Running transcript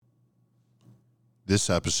This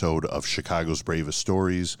episode of Chicago's Bravest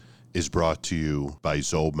Stories is brought to you by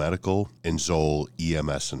Zoll Medical and Zoll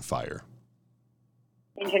EMS and Fire.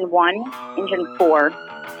 Engine 1, Engine 4,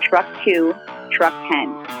 Truck 2, Truck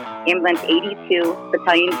 10, Ambulance 82,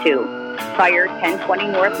 Battalion 2, Fire 1020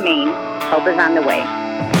 North Main, help is on the way. All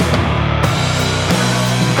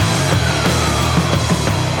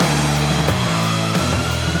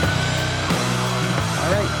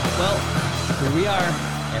right, well, here we are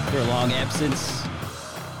after a long absence.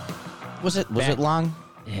 Was it long?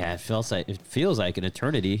 Yeah, it feels like an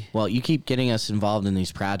eternity. Well, you keep getting us involved in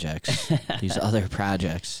these projects, these other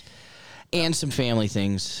projects, and some family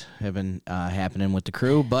things have been happening with the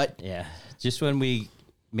crew. But Yeah, just when we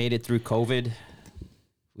made it through COVID,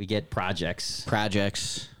 we get projects,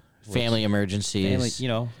 family emergencies,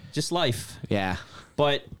 just life. Yeah.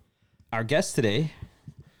 But our guest today,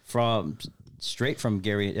 straight from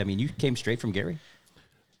Gary. I mean, you came straight from Gary.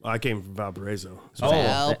 I came from Valparaiso.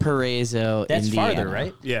 Valparaiso, That's Indiana. farther,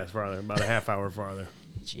 right? Yeah, it's farther, about a half hour farther.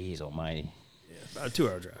 Jeez almighty. Yeah, about a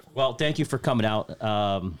 2-hour drive. Well, thank you for coming out.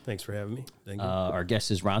 Thanks for having me. Thank you. Our guest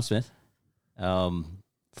is Ron Smith from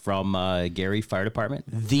Gary Fire Department.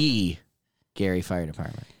 The Gary Fire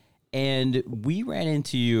Department. And we ran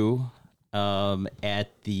into you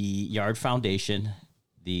at the Yard Foundation,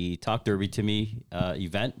 the Talk Derby to Me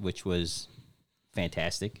event, which was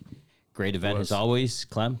fantastic. Great event as always.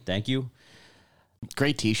 Clem, thank you.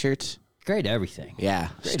 Great T-shirts. Great everything. Yeah.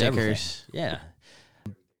 Great Stickers. everything. Yeah.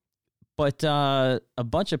 But a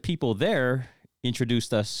bunch of people there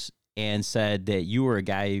introduced us and said that you were a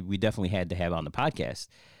guy we definitely had to have on the podcast.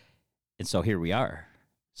 And so here we are.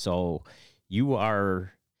 So you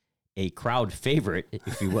are a crowd favorite,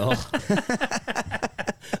 if you will.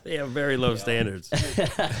 They have very low standards.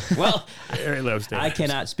 Well, Very low standards. I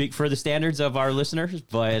cannot speak for the standards of our listeners,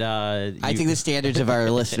 but I think the standards of our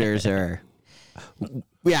listeners are...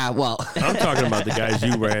 Yeah, well... I'm talking about the guys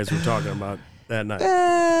you were talking about that night.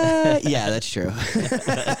 yeah, that's true.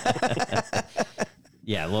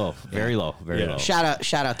 Yeah, low. Very low. Very low.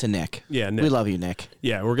 Shout out to Nick. Yeah, Nick. We love you, Nick.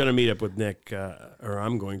 Yeah, we're going to meet up with Nick, or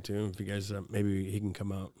I'm going to. If you guys, maybe he can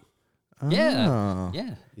come out. Yeah. Oh.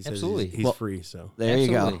 Yeah, He says absolutely. He's free, so. There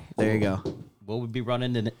Absolutely. you go. There you go. We'll be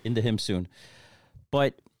running into him soon.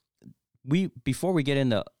 But before we get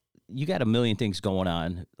into, you got a million things going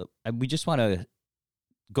on. We just want to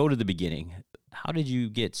go to the beginning. How did you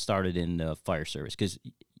get started in the fire service? Because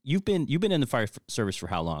you've been in the fire service for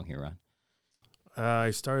how long here, Ron?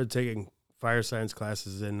 I started taking fire science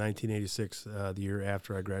classes in 1986, the year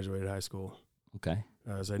after I graduated high school. Okay.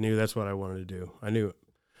 As I knew that's what I wanted to do. I knew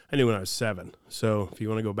when I was 7. So if you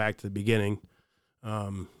want to go back to the beginning,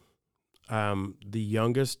 I'm the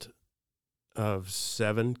youngest of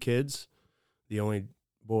 7 kids, the only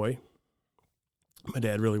boy. My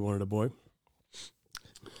dad really wanted a boy.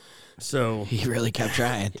 So He really kept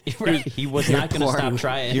trying. He was not going to stop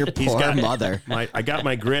trying. Your poor mother. I got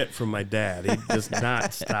my grit from my dad. He does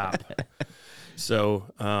not stop. So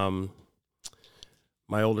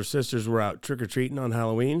my older sisters were out trick-or-treating on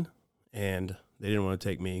Halloween, and they didn't want to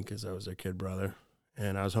take me because I was their kid brother.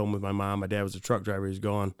 And I was home with my mom. My dad was a truck driver. He's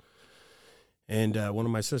gone. And one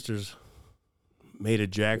of my sisters made a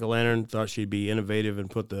jack-o'-lantern, thought she'd be innovative and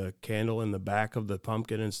put the candle in the back of the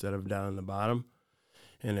pumpkin instead of down in the bottom.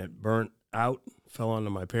 And it burnt out, fell onto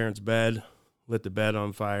my parents' bed, lit the bed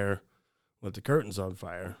on fire, lit the curtains on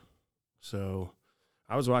fire. So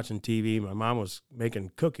I was watching TV. My mom was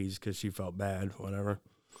making cookies because she felt bad, whatever.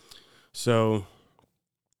 So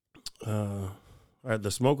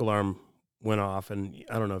the smoke alarm went off, and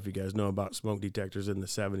I don't know if you guys know about smoke detectors in the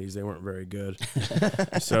 70s. They weren't very good.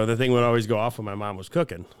 So the thing would always go off when my mom was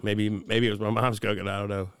cooking. Maybe it was my mom's cooking. I don't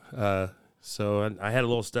know. So I had a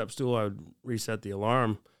little step stool. I would reset the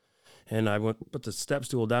alarm, and I put the step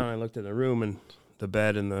stool down. I looked in the room, and the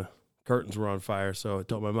bed and the curtains were on fire. So I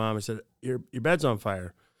told my mom, I said, your bed's on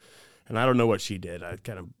fire. And I don't know what she did. I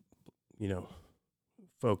kind of,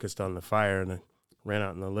 focused on the fire, and I ran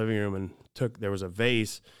out in the living room and there was a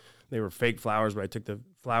vase. They were fake flowers, but I took the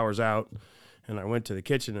flowers out, and I went to the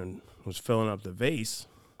kitchen and was filling up the vase,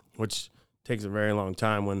 which takes a very long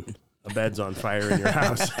time when a bed's on fire in your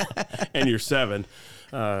house and you're 7.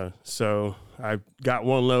 So I got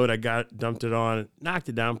one load. I dumped it on, knocked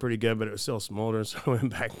it down pretty good, but it was still smoldering. So I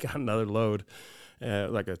went back and got another load,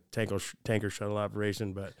 like a tanker shuttle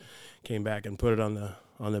operation, but came back and put it on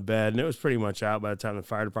the bed, and it was pretty much out by the time the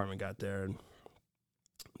fire department got there. And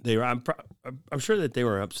they were, I'm sure that they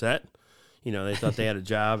were upset. They thought they had a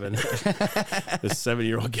job, and this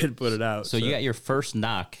 7-year-old kid put it out. So you got your first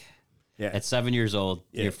knock at 7 years old.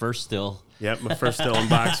 Your first still. Yep, my first still in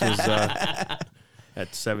box was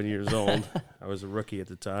at 7 years old. I was a rookie at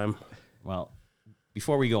the time. Well,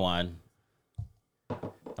 before we go on,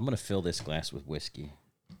 I'm going to fill this glass with whiskey,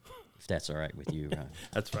 if that's all right with you, Ron,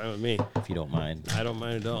 That's fine with me. if you don't mind. I don't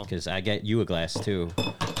mind at all. Because I get you a glass, too.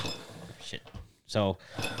 Shit. So,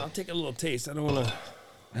 I'll take a little taste. I don't want to.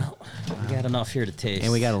 well, we got enough here to taste.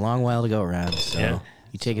 And we got a long while to go, Ron. So Yeah.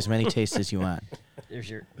 you take as many tastes as you want. There's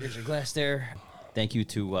your glass there. Thank you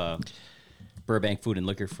to Burbank Food and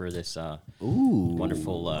Liquor for this Ooh,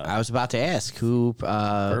 wonderful I was about to ask who.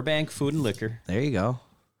 Burbank Food and Liquor, There you go.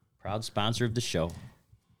 proud sponsor of the show.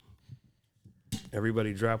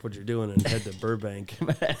 Everybody drop what you're doing and head to Burbank.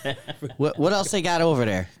 What else they got over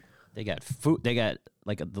there? They got food. They got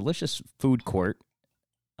like a delicious food court.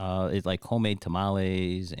 It's like homemade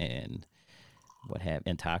tamales and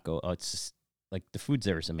and taco. Oh, it's just, like the food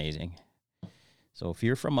there is amazing. So if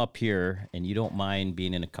you're from up here and you don't mind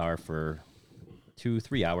being in a car for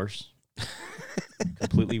 2-3 hours,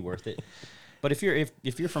 completely worth it. But if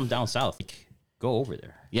you're from down south, go over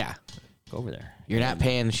there. Yeah, Go over there. you're not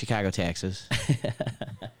paying Chicago taxes.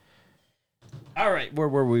 All right, where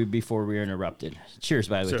were we before we were interrupted? Cheers,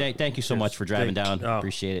 by the way. Sure. Thank you so Cheers. much for driving down. Oh,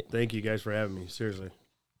 Appreciate it. Thank you guys for having me. Seriously.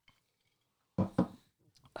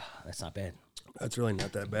 That's not bad. That's really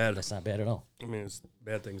not that bad. That's not bad at all. I mean, it's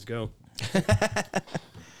bad things go.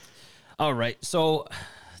 All right, so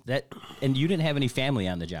and you didn't have any family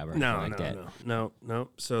on the job or anything No, like that. no.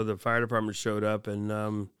 So the fire department showed up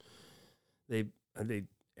and they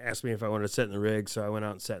asked me if I wanted to sit in the rig. So I went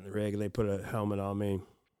out and sat in the rig and they put a helmet on me.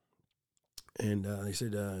 And they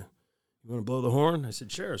said, you want to blow the horn? I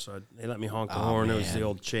said, sure. So they let me honk the horn. It was man. the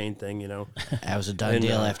old chain thing, you know. That was a done And,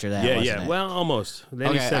 deal after that. Yeah, wasn't yeah. it? Well, almost. Then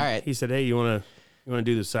Okay, all right. he said, hey, you want to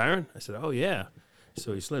do the siren? I said, oh, yeah.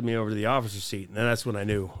 So he slid me over to the officer's seat, and that's when I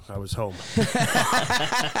knew I was home.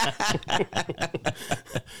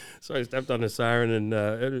 So I stepped on the siren, and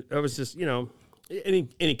it was just, you know,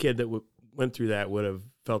 any kid that went through that would have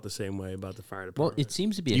felt the same way about the fire Well, department. it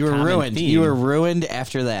seems to be a you were common ruined. theme. You were ruined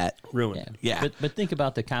after that. ruined. Yeah. Yeah. But think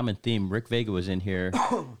about the common theme. Rick Vega was in here.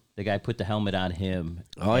 The guy put the helmet on him.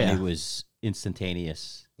 Oh, and yeah. it was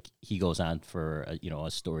instantaneous. He goes on for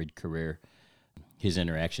a storied career. His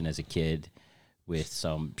interaction as a kid with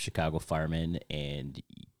some Chicago firemen, and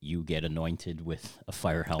you get anointed with a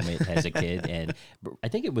fire helmet as a kid. And I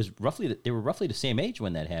think it was they were roughly the same age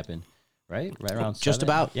when that happened, right? Right around Just 7?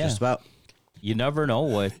 about. Yeah. Just about. You never know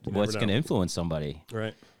what's know. going to influence somebody.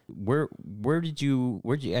 Right. Where'd you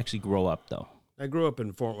actually grow up though? I grew up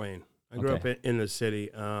in Fort Wayne. I grew Okay. up in the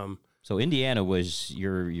city. So Indiana was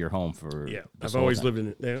your home for Yeah, this I've whole always time. lived in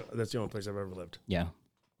it. That's the only place I've ever lived. Yeah.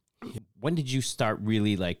 When did you start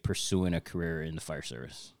really like pursuing a career in the fire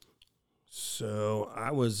service? So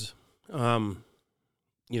I was, I'm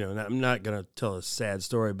not going to tell a sad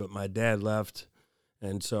story, but my dad left.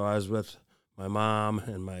 And so I was with my mom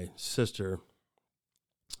and my sister,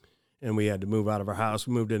 and we had to move out of our house.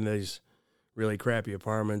 We moved into these really crappy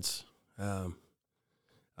apartments.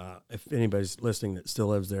 If anybody's listening that still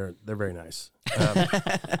lives there, they're very nice.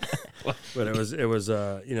 But it was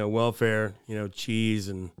welfare, cheese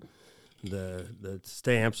and the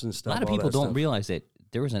stamps and A stuff. lot of all people that don't stuff. realize that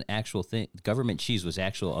there was an actual thing. Government cheese was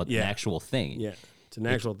an Yeah. actual thing. Yeah, it's an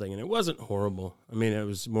actual thing, and it wasn't horrible. I mean, it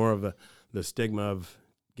was more of the stigma of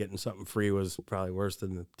getting something free was probably worse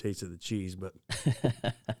than the taste of the cheese. But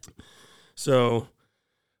so,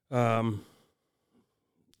 my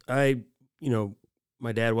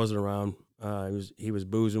dad wasn't around. He was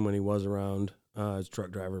boozing when he was around. He's a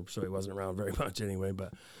truck driver, so he wasn't around very much anyway.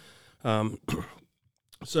 But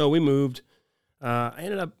so we moved. I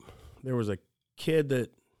ended up. There was a kid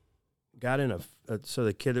that got in so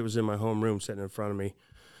the kid that was in my homeroom sitting in front of me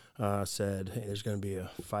said, hey, there's going to be a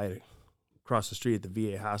fight across the street at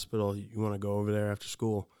the VA hospital. You want to go over there after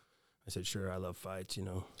school? I said, sure, I love fights,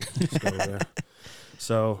 let's go over there.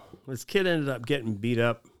 So this kid ended up getting beat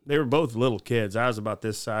up. They were both little kids. I was about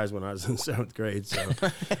this size when I was in 7th grade. So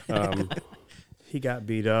he got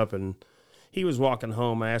beat up, and he was walking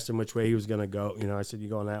home. I asked him which way he was going to go. I said, you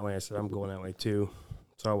going that way? I said, I'm going that way too.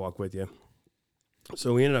 So I'll walk with you.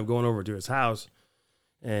 So we ended up going over to his house,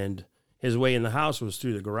 and his way in the house was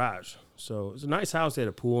through the garage. So it was a nice house. They had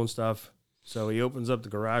a pool and stuff. So he opens up the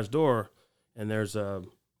garage door, and there's a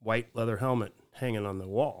white leather helmet hanging on the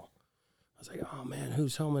wall. I was like, oh, man,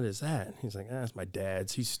 whose helmet is that? He's like, that's my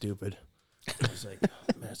dad's. He's stupid. I was like,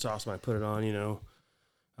 man, it's awesome. I put it on,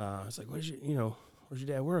 I was like, where's your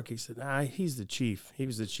dad work? He said, he's the chief. He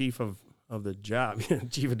was the chief of the job,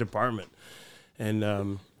 chief of department.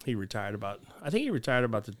 And he retired I think he retired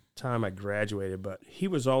about the time I graduated, but he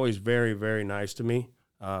was always very, very nice to me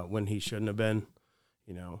when he shouldn't have been.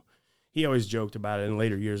 he always joked about it in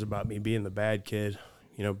later years about me being the bad kid,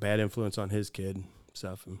 bad influence on his kid and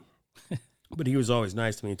stuff. But he was always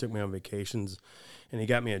nice to me. He took me on vacations, and he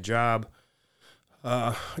got me a job.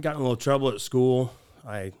 I got in a little trouble at school.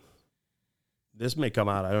 This may come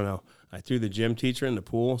out, I don't know. I threw the gym teacher in the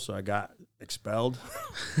pool, so I got expelled.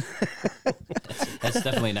 That's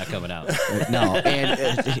definitely not coming out. No,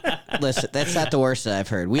 and listen, that's not the worst that I've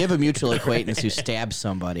heard. We have a mutual acquaintance who stabbed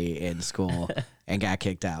somebody in school and got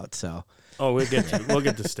kicked out. So, we'll get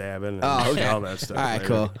to stabbing and all that stuff. All right, later.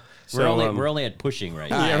 cool. So, we're only at pushing right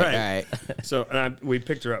now. Yeah, All right. right. So we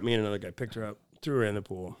picked her up. Me and another guy picked her up, threw her in the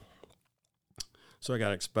pool. So I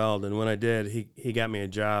got expelled, and when I did, he got me a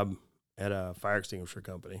job at a fire extinguisher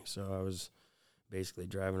company. So I was basically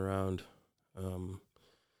driving around,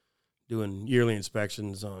 doing yearly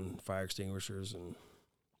inspections on fire extinguishers and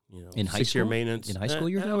In high 6-year school? maintenance. In high school,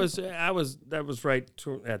 you're doing that was right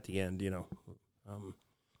at the end,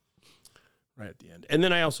 right at the end. And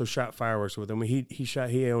then I also shot fireworks with him.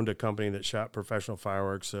 He owned a company that shot professional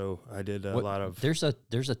fireworks, so I did a lot of There's a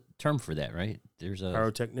term for that, right? There's a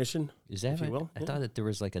pyrotechnician. Is that if you right? will, I yeah. thought that there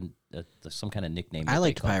was like some kind of nickname. I that they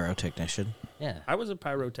liked call it. pyrotechnician. Yeah. I was a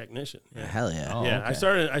pyrotechnician. Yeah. Hell yeah. Oh, Yeah,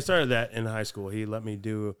 okay. I started that in high school. He let me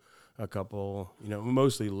do a couple,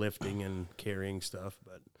 mostly lifting and carrying stuff,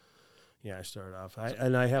 but yeah, I started off. I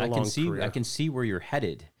had a long career. I can see where you're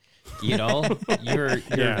headed.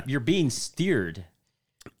 You're being steered.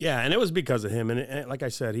 Yeah, and it was because of him. And like I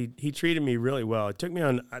said, he treated me really well. It took me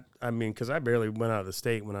on. Because I barely went out of the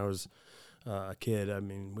state when I was a kid.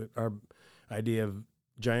 Our idea of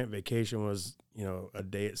giant vacation was a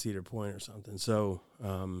day at Cedar Point or something. So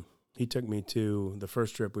he took me to the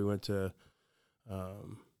first trip. We went to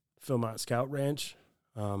Philmont Scout Ranch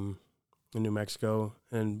in New Mexico,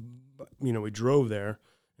 and we drove there,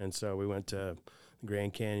 and so we went to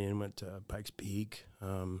Grand Canyon, went to Pikes Peak,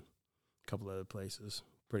 a couple other places,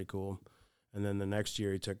 pretty cool. And then the next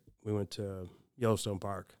year we went to Yellowstone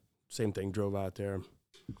Park, same thing, drove out there,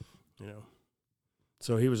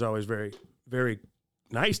 So he was always very, very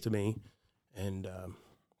nice to me, and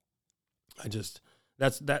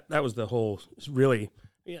that was the whole really.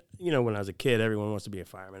 When I was a kid, everyone wants to be a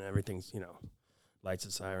fireman. Everything's, lights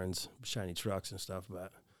and sirens, shiny trucks and stuff.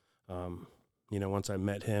 But, once I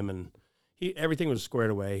met him and everything was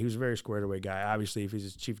squared away. He was a very squared away guy. Obviously, if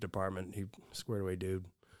he's a chief department, he squared away dude.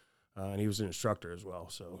 And he was an instructor as well.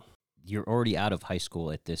 So You're already out of high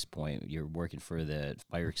school at this point. You're working for the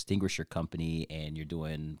fire extinguisher company and you're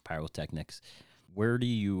doing pyrotechnics. Where do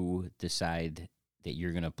you decide that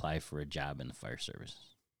you're going to apply for a job in the fire service?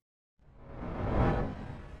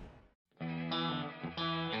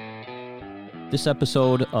 This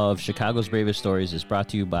episode of Chicago's Bravest Stories is brought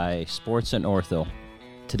to you by Sports and Ortho.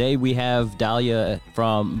 Today we have Dahlia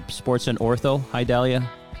from Sports and Ortho. Hi, Dahlia.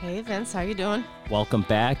 Hey, Vince. How you doing? Welcome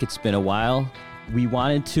back. It's been a while. We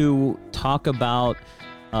wanted to talk about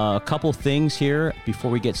a couple things here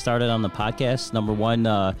before we get started on the podcast. Number one,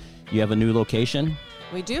 you have a new location.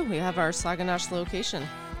 We do. We have our Saguenay location.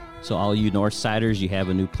 So all you Northsiders, you have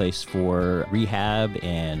a new place for rehab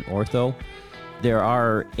and ortho. There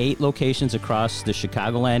are 8 locations across the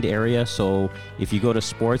Chicagoland area, so if you go to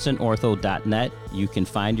sportsandortho.net, you can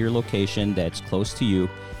find your location that's close to you.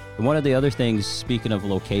 And one of the other things, speaking of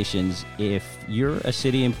locations, if you're a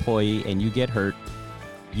city employee and you get hurt,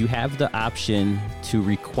 you have the option to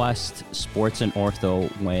request Sports and Ortho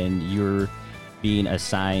when you're being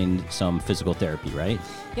assigned some physical therapy, right?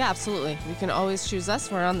 Yeah, absolutely. You can always choose us.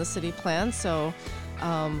 We're on the city plan, so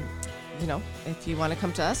if you want to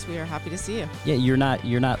come to us, we are happy to see you. Yeah, you're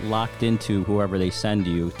not locked into whoever they send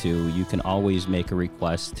you to. You can always make a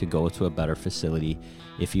request to go to a better facility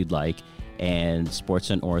if you'd like, and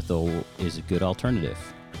Sports and Ortho is a good alternative.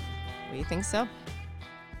 We think so.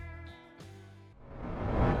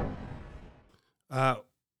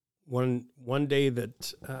 One day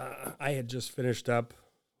that I had just finished up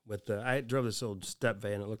with I drove this old step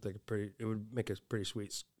van. It looked like it would make a pretty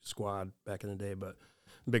sweet squad back in the day, but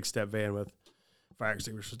big step van with fire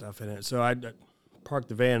extinguisher stuff in it. So I parked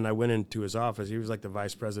the van and I went into his office. He was like the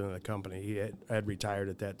vice president of the company. I had retired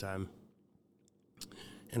at that time.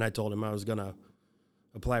 And I told him I was going to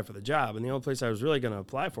apply for the job. And the only place I was really going to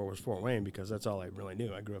apply for was Fort Wayne because that's all I really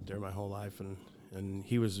knew. I grew up there my whole life. And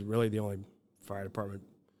he was really the only fire department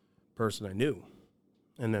person I knew.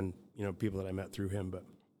 And then, people that I met through him.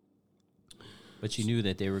 But you knew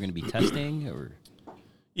that they were going to be testing, or?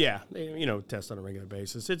 Yeah, they, test on a regular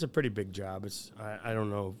basis. It's a pretty big job. I don't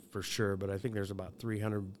know for sure, but I think there's about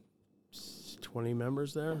 320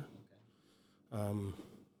 members there.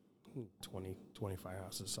 25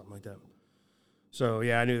 houses, something like that. So,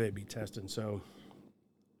 yeah, I knew they'd be testing. So,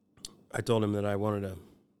 I told him that I wanted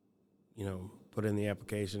to, put in the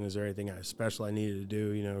application. Is there anything special I needed to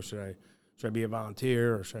do? Should I be a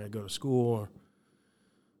volunteer or should I go to school?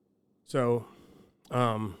 So,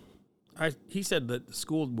 he said that the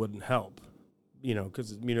school wouldn't help,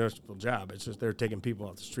 because it's a municipal job. It's just they're taking people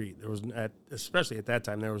off the street. There was, especially at that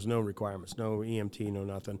time, there was no requirements, no EMT, no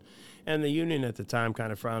nothing. And the union at the time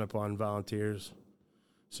kind of frowned upon volunteers.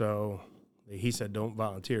 So he said, don't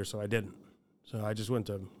volunteer. So I didn't. So I just went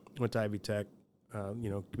to Ivy Tech,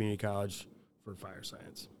 community college for fire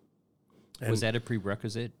science. And Was that a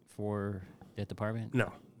prerequisite for that department?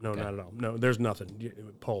 No, Okay. not at all. No, there's nothing.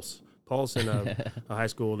 Pulse and a high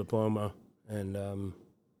school diploma, and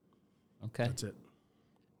Okay. that's it.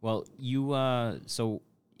 Well, you so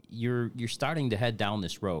you're starting to head down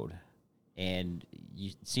this road, and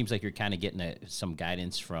it seems like you're kind of getting some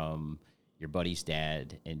guidance from your buddy's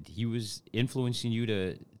dad, and he was influencing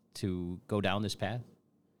you to go down this path.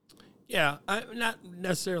 Yeah, I not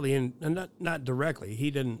necessarily not directly.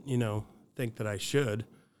 He didn't, think that I should,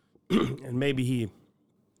 and maybe he.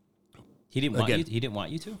 He didn't want Again. you. He didn't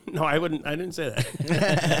want you to. No, I wouldn't. I didn't say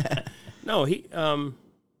that. No, he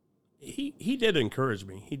did encourage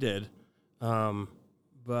me. He did,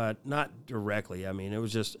 but not directly. I mean, it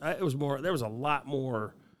was just it was more. There was a lot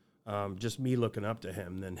more, just me looking up to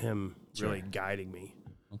him than him really guiding me.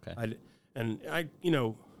 Okay.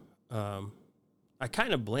 I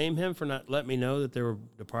kind of blame him for not letting me know that there were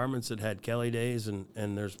departments that had Kelly days and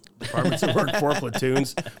there's departments that worked 4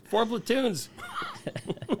 platoons. 4 platoons.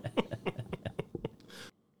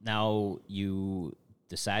 Now you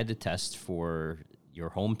decide to test for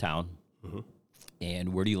your hometown,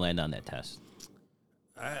 and where do you land on that test?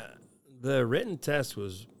 The written test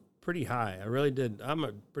was pretty high. I really did. I'm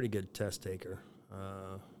a pretty good test taker.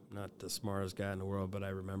 Not the smartest guy in the world, but I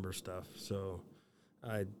remember stuff. So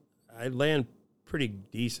I land pretty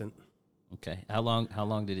decent. Okay. How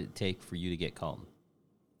long did it take for you to get called?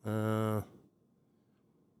 You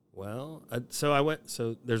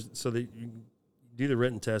do the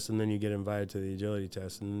written test and then you get invited to the agility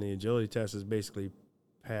test, and the agility test is basically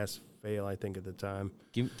pass fail, I think, at the time.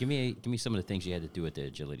 Give me some of the things you had to do at the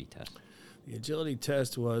agility test. The agility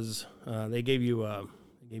test was they gave you a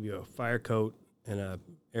fire coat and a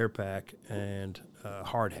air pack and a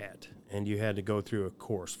hard hat, and you had to go through a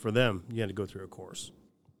course. For them, you had to go through a course.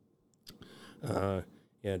 You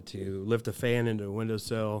had to lift a fan into a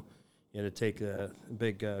windowsill. You had to take a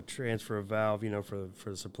big transfer valve, for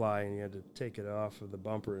the supply, and you had to take it off of the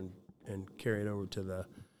bumper and carry it over to the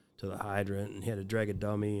hydrant, and you had to drag a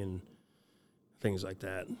dummy and things like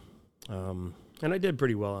that. And I did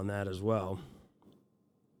pretty well on that as well.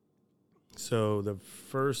 So the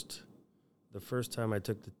first time I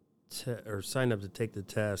took or signed up to take the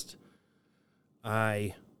test,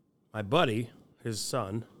 my buddy, his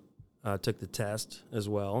son, took the test as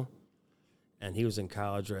well, and he was in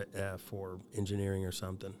college for engineering or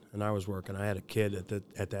something, and I was working. I had a kid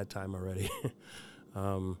at that time already,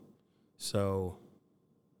 so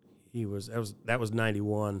that was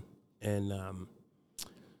 91, and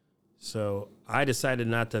so I decided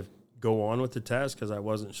not to go on with the test because I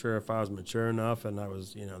wasn't sure if I was mature enough, and I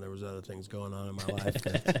was, there was other things going on in my life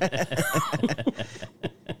that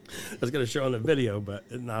I was going to show on the video,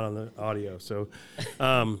 but not on the audio. So,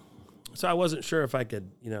 so I wasn't sure if I could,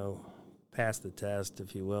 pass the test,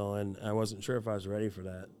 if you will, and I wasn't sure if I was ready for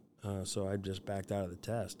that. So I just backed out of the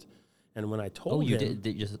test. And when I told him, did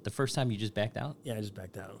the first time you just backed out? Yeah, I just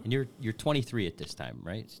backed out. And you're 23 at this time,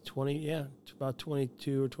 right? 20, yeah, about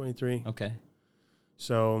 22 or 23. Okay.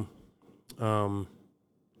 So, I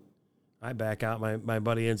back out. My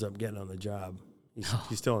buddy ends up getting on the job.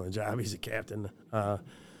 He's still on the job. He's a captain.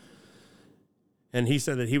 And he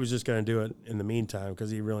said that he was just going to do it in the meantime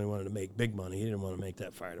because he really wanted to make big money. He didn't want to make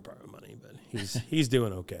that fire department money, but he's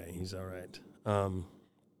doing okay. He's all right.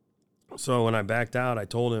 So when I backed out, I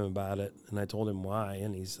told him about it, and I told him why,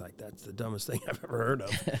 and he's like, "That's the dumbest thing I've ever heard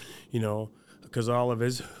of," because all of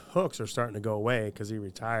his hooks are starting to go away because he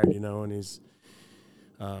retired, and he's.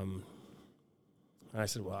 I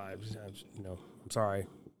said, "Well, I'm sorry,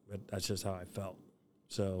 but that's just how I felt."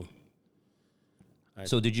 So.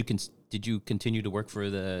 So did you continue to work for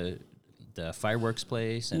the fireworks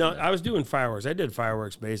place? No, I was doing fireworks. I did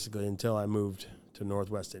fireworks basically until I moved to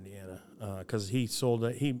Northwest Indiana because he sold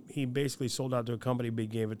it. He basically sold out to a company, but he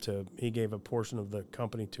gave a portion of the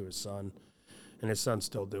company to his son, and his son's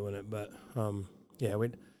still doing it. But it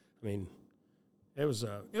was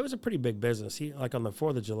a pretty big business. He on the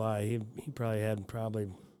 4th of July, he probably had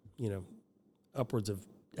upwards of,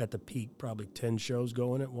 at the peak, probably 10 shows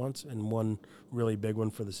going at once, and one really big one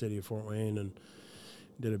for the city of Fort Wayne,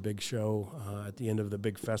 did a big show at the end of the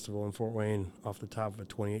big festival in Fort Wayne off the top of a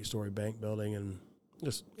 28-story bank building, and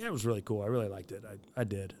just it was really cool. I really liked it. I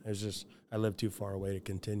did. It was just I lived too far away to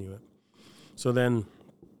continue it. So then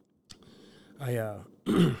they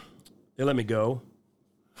let me go.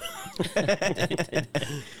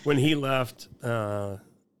 When he left there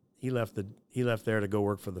to go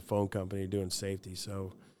work for the phone company doing safety.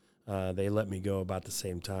 So they let me go about the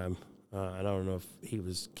same time. I don't know if he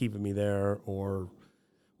was keeping me there or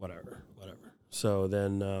whatever. So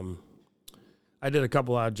then I did a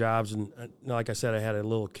couple odd jobs, and like I said, I had a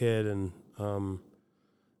little kid, and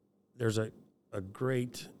there's a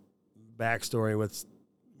great backstory with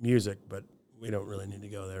music, but we don't really need to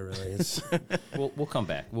go there. Really, it's We'll come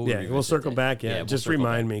back. we'll circle back. Yeah, we'll just circle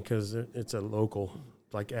remind back. me because it's a local.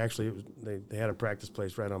 Like actually, they had a practice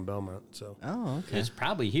place right on Belmont. So Oh, okay. It's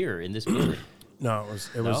probably here in this building. no,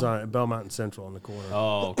 it was No? on Belmont and Central in the corner.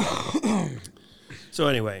 Oh, okay. So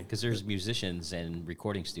anyway, Because there's musicians and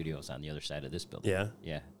recording studios on the other side of this building. yeah,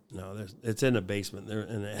 Yeah. no, it's in the basement there,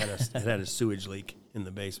 and it had a sewage leak in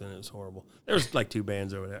the basement. It was horrible. There was like 2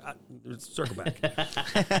 bands over there. Circle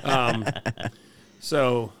back.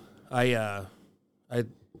 So I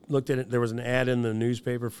looked at it. There was an ad in the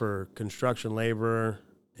newspaper for construction laborer,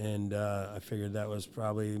 and I figured that was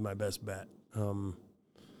probably my best bet.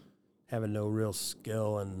 Having no real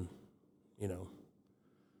skill and,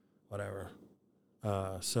 whatever.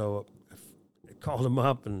 So I called them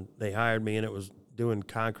up, and they hired me, and it was doing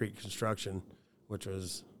concrete construction, which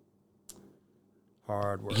was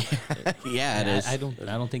hard work. Yeah, it is. I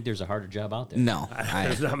don't think there's a harder job out there. No,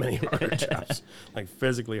 There's not many harder jobs, like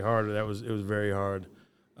physically harder. It was very hard.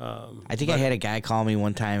 I think I had a guy call me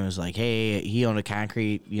one time. It was like, hey, he owned a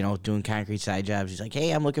concrete, doing concrete side jobs. He's like,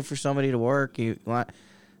 hey, I'm looking for somebody to work. You want?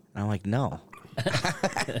 And I'm like, no.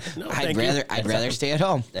 No, I'd thank you. rather stay at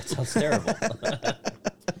home. That sounds terrible.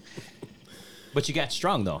 But you got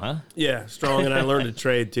strong though, huh? Yeah, strong, and I learned a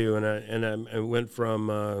trade too, and I went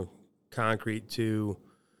from concrete to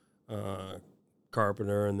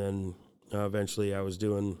carpenter, and then eventually I was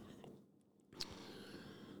doing.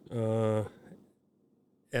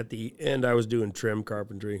 At the end, I was doing trim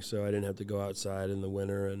carpentry, so I didn't have to go outside in the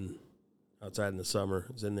winter and outside in the summer.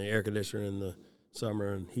 It was in the air conditioner in the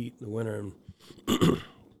summer and heat in the winter, and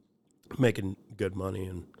making good money.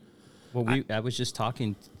 And Well, I was just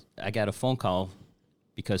talking. I got a phone call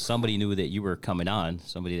because somebody knew that you were coming on.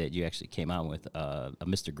 Somebody that you actually came on with, a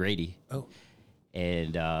Mr. Grady. oh,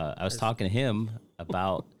 And I was talking to him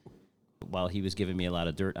about, while he was giving me a lot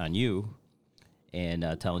of dirt on you and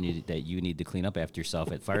telling you that you need to clean up after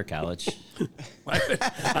yourself at Fire College.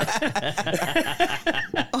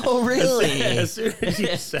 Oh, really? as soon as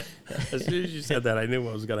you said that, I knew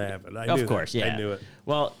what was going to happen. I knew Of course, that. yeah. I knew it.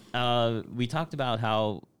 Well, we talked about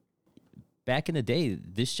how back in the day,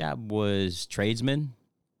 this job was tradesmen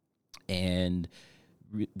and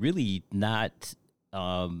really not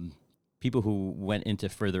people who went into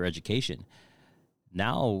further education.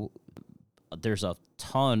 Now, there's a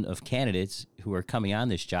ton of candidates who are coming on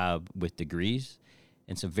this job with degrees,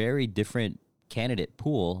 and it's a very different candidate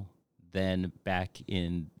pool than back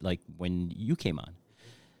in like when you came on.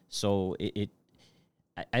 So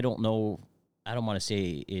I don't know. I don't want to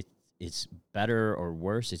say it's better or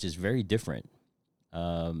worse. It's just very different.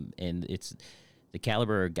 And it's the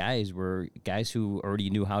caliber of guys were guys who already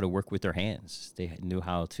knew how to work with their hands. They knew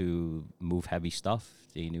how to move heavy stuff.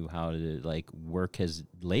 They knew how to like work as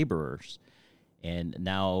laborers. And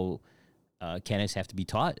now candidates have to be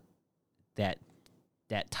taught that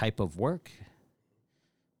type of work.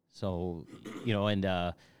 So, and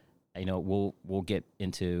we'll get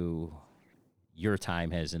into your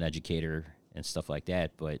time as an educator and stuff like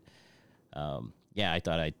that. But I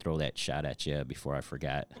thought I'd throw that shot at you before I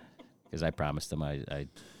forgot, because I promised them I'd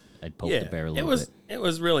poke the bear a little bit. It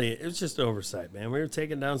was just oversight, man. We were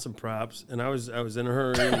taking down some props, and I was in a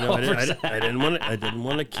hurry. I didn't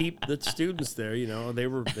want to keep the students there. They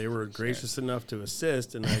were gracious enough to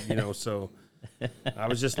assist, and so I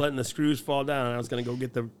was just letting the screws fall down. And I was going to go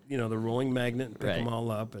get the rolling magnet and pick them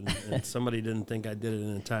all up, and somebody didn't think I did it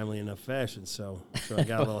in a timely enough fashion, so I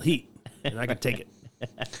got a little heat, and I could take it.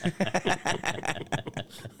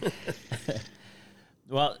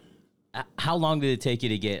 Well, how long did it take you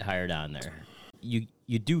to get hired on there? You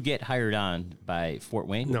do get hired on by Fort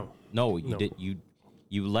Wayne? No, you did.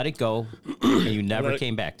 You let it go, and you never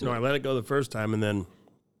came back to it. No, I let it go the first time, and then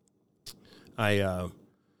I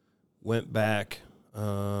went back.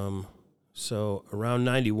 So around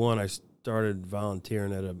 91, I started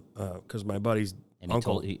volunteering at because my buddy's And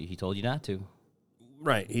uncle. he told you not to.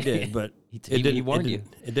 Right, he did, but He warned you.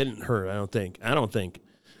 It didn't hurt. I don't think.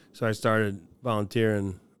 So I started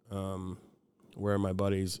volunteering where my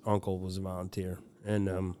buddy's uncle was a volunteer, and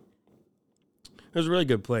it was a really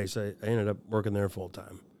good place. I ended up working there full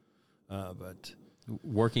time, but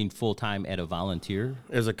Working full time at a volunteer.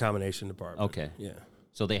 it was a combination department. Okay. Yeah.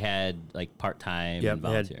 So they had like part time Yeah, and they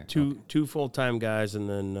volunteer. had two full time guys, and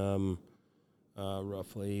then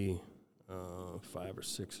roughly 5 or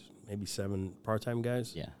 6, maybe 7 part time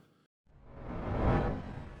guys. Yeah.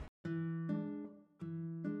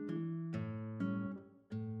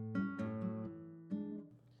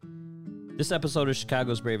 This episode of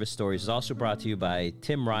Chicago's Bravest Stories is also brought to you by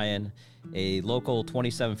Tim Ryan, a local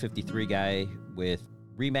 2753 guy with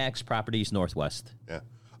Remax Properties Northwest. Yeah.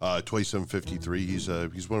 2753. He's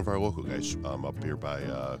one of our local guys up here by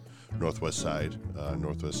northwest side,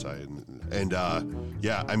 and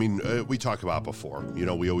yeah. I mean, we talked about before. You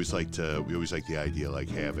know, we always like the idea like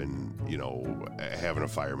having a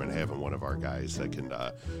fireman, having one of our guys that can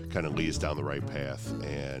kind of lead us down the right path.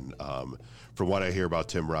 And from what I hear about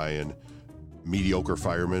Tim Ryan, mediocre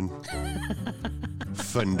fireman.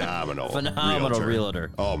 Phenomenal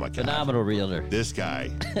realtor. Oh my God. Phenomenal realtor. This guy.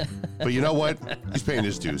 But you know what? He's paying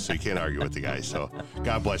his dues, so you can't argue with the guy. So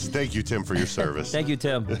God bless. Thank you, Tim, for your service. Thank you,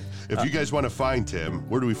 Tim. If you guys want to find Tim,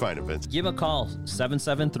 where do we find him, Vince? Give him a call,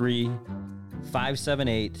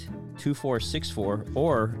 773-578-2464,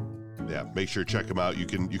 or Yeah, make sure to check him out. You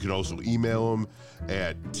can also email him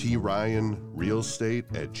at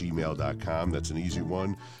tryanrealestate@gmail.com. That's an easy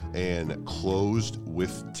one. And closed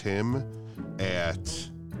with Tim at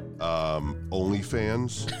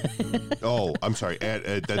OnlyFans. Oh, I'm sorry.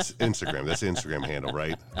 That's Instagram. That's the Instagram handle,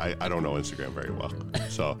 right? I don't know Instagram very well.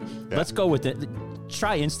 So yeah. let's go with it.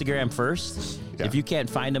 Try Instagram first. Yeah. If you can't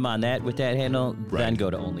find him on that with that handle, Right. then go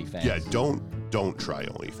to OnlyFans. Yeah, don't try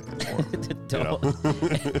OnlyFans for him. Don't.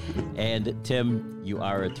 And Tim, you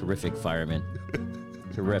are a terrific fireman.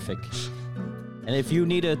 Terrific. And if you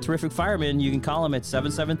need a terrific fireman, you can call him at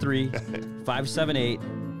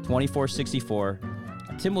 773-578-2464.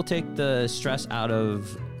 Tim will take the stress out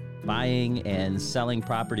of buying and selling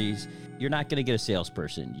properties. You're not going to get a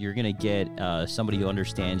salesperson. You're going to get somebody who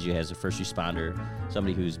understands you as a first responder,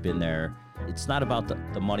 somebody who's been there. It's not about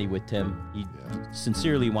the money with Tim. He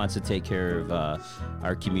sincerely wants to take care of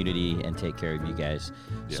our community and take care of you guys.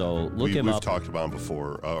 Yeah. So look him we've up. Talked about him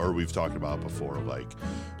before, or we've talked about before, like,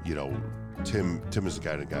 you know, Tim is the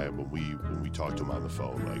kind of guy when we talked to him on the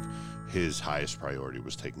phone, like his highest priority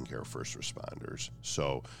was taking care of first responders.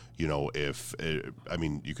 So, you know, you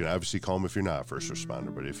can obviously call him if you're not a first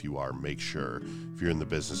responder, but if you are, make sure if you're in the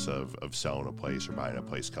business of selling a place or buying a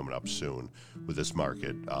place coming up soon with this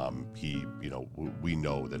market, we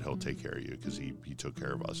know that he'll take care of you because he took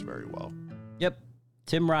care of us very well. Yep.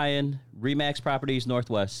 Tim Ryan, Remax Properties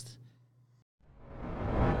Northwest.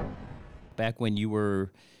 Back when you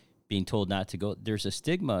were being told not to go, there's a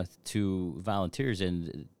stigma to volunteers,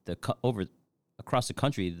 and across the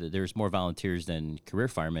country, there's more volunteers than career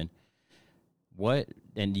firemen.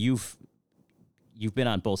 And you've been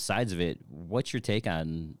on both sides of it. What's your take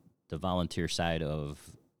on the volunteer side of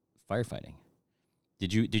firefighting?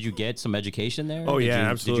 Did you get some education there? Oh, yeah,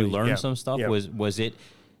 absolutely. Did you learn Yeah. some stuff? Yeah.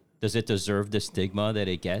 Does it deserve the stigma that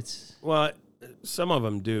it gets? Well, some of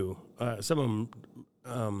them do. Some of them,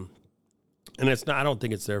 and it's not. I don't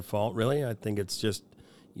think it's their fault, really. I think it's just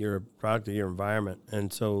you're a product of your environment.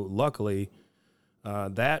 And so, luckily,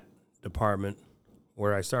 that department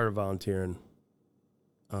where I started volunteering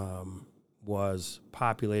was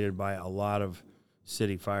populated by a lot of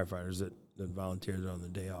city firefighters that volunteered on the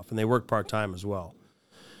day off, and they worked part-time as well.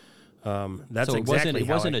 That's so exactly it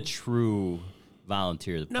wasn't a true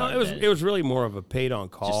volunteer. No, it was really more of a paid on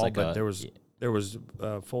call, like but there was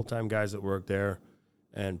full-time guys that worked there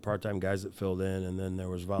and part-time guys that filled in, and then there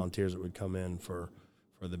was volunteers that would come in for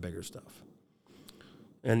the bigger stuff.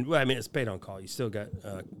 And well, I mean, it's paid on call. You still got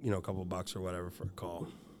a couple bucks or whatever for a call.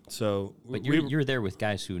 So, but you're there with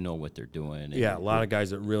guys who know what they're doing. Yeah, a lot of guys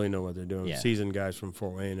that really know what they're doing. Yeah. Seasoned guys from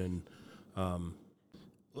Fort Wayne, and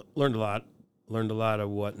learned a lot. Learned a lot of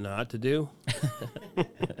what not to do.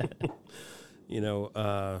 It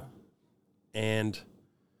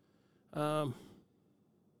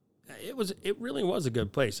really was a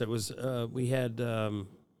good place. It was we had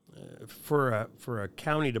for a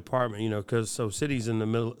county department, because city's in the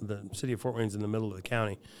middle. The city of Fort Wayne's in the middle of the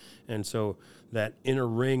county, and so that inner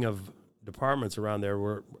ring of departments around there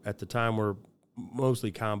were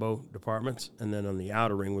mostly combo departments, and then on the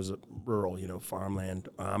outer ring was rural, farmland,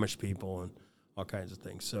 Amish people, and all kinds of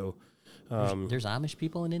things. So there's Amish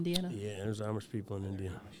people in Indiana? Yeah, there's Amish people in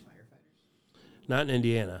Indiana. Not in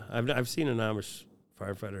Indiana. I've seen an Amish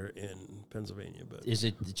firefighter in Pennsylvania. But Is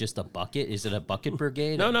it just a bucket? Is it a bucket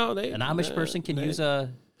brigade? no, An Amish person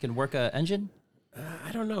can work a engine.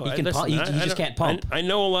 I don't know. He can pump. He just can't pump. I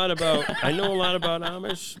know a lot about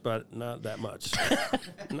Amish, but not that much.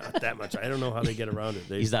 Not that much. I don't know how they get around it.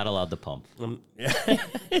 He's not allowed to pump. Yeah.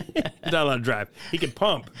 He's not allowed to drive. He can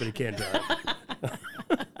pump, but he can't drive.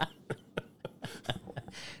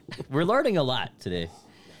 We're learning a lot today.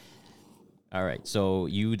 All right, so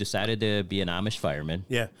you decided to be an Amish fireman.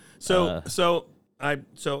 Yeah. So I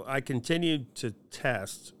continued to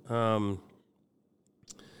test.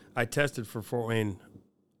 I tested for Fort Wayne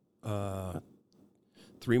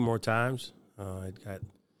 3 more times. I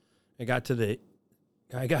got to this.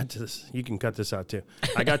 You can cut this out too.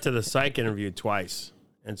 I got to the psych interview twice,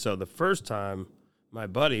 and so the first time, my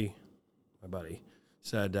buddy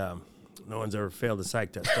said, "No one's ever failed a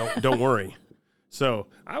psych test. Don't worry." So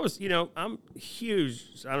I was, I'm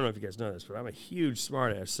huge. I don't know if you guys know this, but I'm a huge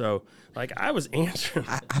smartass. So like I was answering.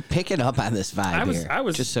 I'm picking up on this vibe here. I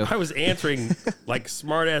was answering like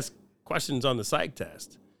smartass questions on the psych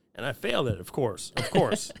test, and I failed it. Of course.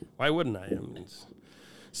 Why wouldn't I?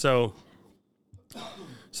 So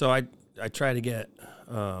I try to get.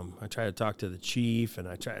 I try to talk to the chief, and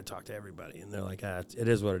I try to talk to everybody, and they're like, "It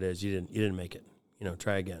is what it is. You didn't make it.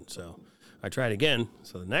 Try again." So I tried again.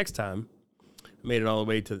 So the next time. Made it all the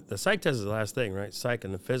way to the psych test is the last thing, right? Psych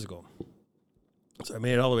and the physical. So I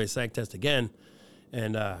made it all the way to psych test again,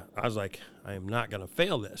 and I was like, I am not going to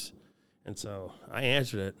fail this. And so I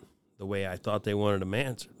answered it the way I thought they wanted them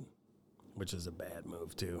answered, which is a bad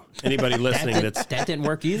move too. Anybody listening that didn't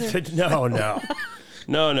work either? No.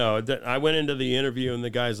 I went into the interview, and the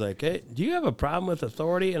guy's like, "Hey, do you have a problem with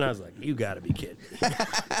authority?" And I was like, "You got to be kidding me.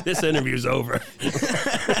 This interview's over."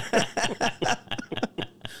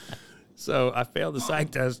 So I failed the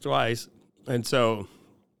psych test twice, and so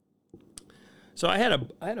I had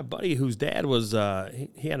a buddy whose dad was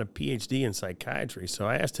he had a PhD in psychiatry. So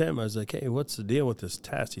I asked him, I was like, "Hey, what's the deal with this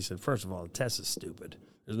test?" He said, "First of all, the test is stupid.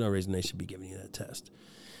 There's no reason they should be giving you that test."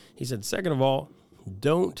 He said, "Second of all,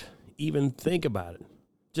 don't even think about it.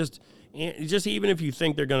 Just even if you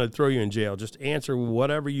think they're going to throw you in jail, just answer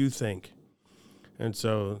whatever you think." And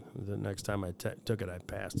so the next time I took it, I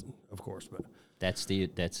passed, of course, but. That's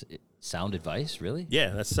sound advice, really? Yeah,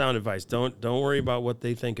 that's sound advice. Don't worry about what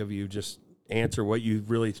they think of you. Just answer what you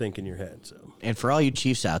really think in your head. So. And for all you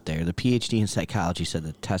chiefs out there, the PhD in psychology said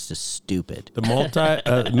the test is stupid. The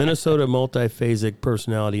Minnesota multiphasic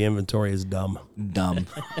personality inventory is dumb. Dumb.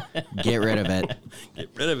 Get rid of it. Get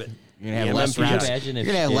rid of it. You're gonna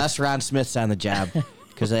have less Ron Smiths on the job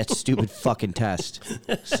because of that stupid fucking test.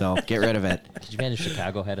 So get rid of it. Did you manage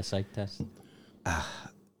Chicago had a psych test?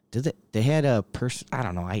 Did they had a person? I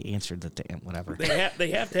don't know. I answered that. Whatever. They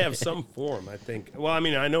have to have some form. I think. Well, I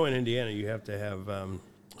mean, I know in Indiana you have to have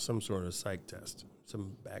some sort of psych test,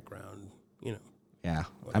 some background. Yeah,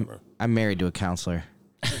 whatever. I'm married to a counselor.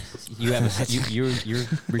 You have you're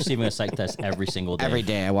receiving a psych test every single day. Every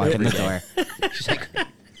day I walk in the door. She's like,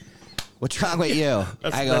 "What's wrong with you?"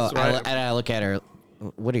 I go, and I look at her.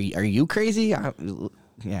 What are you crazy?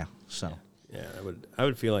 Yeah. So. Yeah, I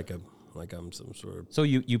would feel like I'm some sort of. So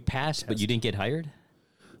you passed, but you didn't get hired?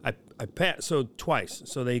 I passed so twice.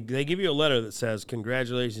 So they give you a letter that says,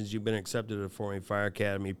 "Congratulations, you've been accepted at Fort Wayne Fire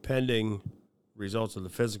Academy pending results of the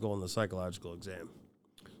physical and the psychological exam."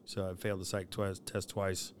 So I failed the psych test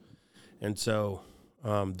twice, and so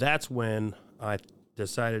that's when I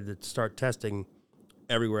decided to start testing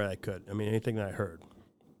everywhere I could. I mean, anything that I heard.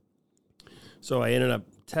 So I ended up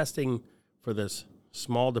testing for this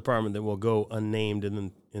small department that will go unnamed in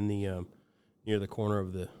the near the corner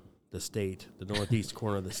of the state, the northeast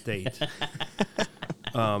corner of the state.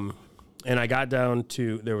 And I got down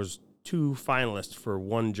to, there was 2 finalists for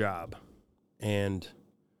 1 job, and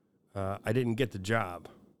I didn't get the job.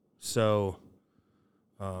 So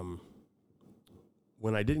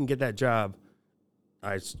when I didn't get that job,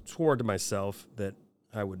 I swore to myself that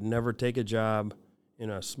I would never take a job in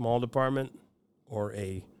a small department or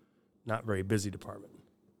a not very busy department.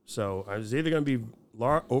 So I was either going to be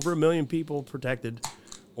over 1 million people protected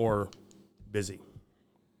or busy.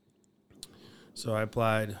 So I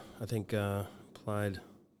applied,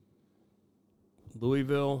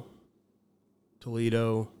 Louisville,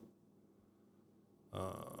 Toledo.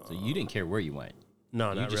 So you didn't care where you went? No,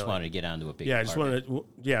 you not just really. wanted to get onto a big I just wanted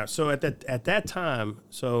to, so at that time,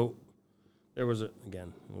 so there was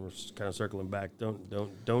again, we're kind of circling back.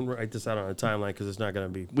 Don't write this out on a timeline because it's not going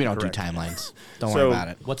to be We don't correct. do timelines. Don't worry about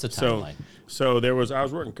it. What's a timeline? So I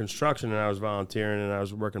was working construction and I was volunteering and I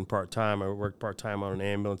was working part-time. I worked part-time on an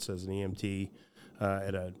ambulance as an EMT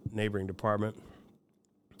at a neighboring department.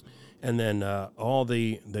 And then all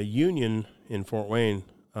the union in Fort Wayne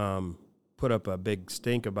put up a big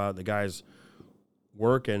stink about the guys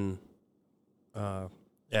working at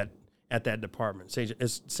that department.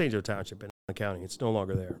 It's St. Joe Township in the county. It's no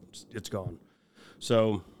longer there. It's gone.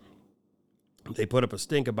 So they put up a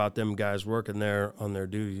stink about them guys working there on their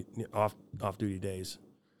duty off duty days.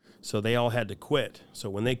 So they all had to quit. So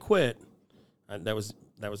when they quit, that was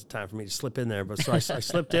the time for me to slip in there. But so I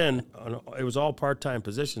slipped in. It was all part-time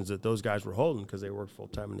positions that those guys were holding because they worked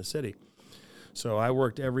full-time in the city. So I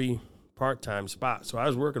worked every part-time spot. So I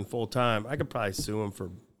was working full-time. I could probably sue them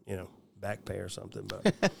for, back pay or something.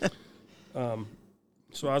 But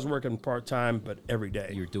so I was working part-time, but every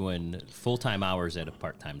day. You're doing full-time hours at a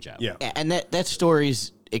part-time job. Yeah. And that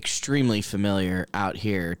story's extremely familiar out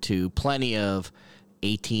here to plenty of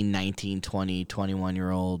 18, 19, 20,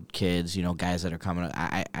 21-year-old kids, guys that are coming up.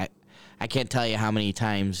 I can't tell you how many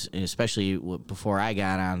times, especially before I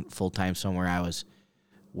got on full-time somewhere, I was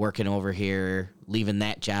working over here, leaving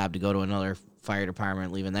that job to go to another fire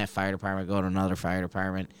department, leaving that fire department, go to another fire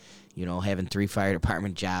department, having 3 fire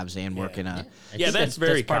department jobs and working a... That's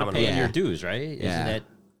very part common. of paying Yeah. your dues, right? Isn't that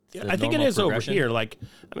I think it normal is over progression? here.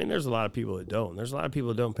 There's a lot of people that don't. There's a lot of people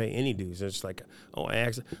that don't pay any dues. It's like, I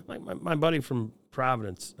actually, my buddy from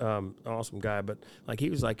Providence, awesome guy, but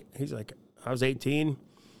he's like, I was 18.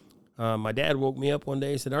 My dad woke me up one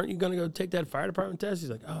day and said, "Aren't you going to go take that fire department test?" He's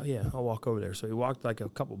like, "Oh yeah, I'll walk over there." So he walked a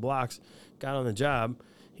couple blocks, got on the job.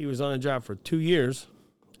 He was on the job for 2 years,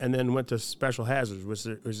 and then went to Special Hazards, which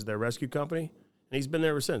is their rescue company. And he's been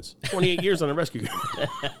there ever since. 28 years on a rescue.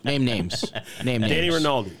 Name names. Danny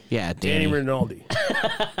Rinaldi. Yeah, Danny Rinaldi.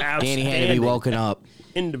 Danny had to be woken up.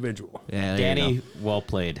 Individual. Yeah, there you Danny, go. well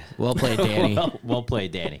played. Well played, Danny. well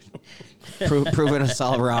played, Danny. Proving us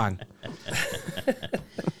all wrong.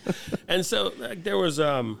 And so there was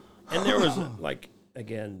again,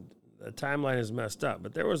 the timeline is messed up,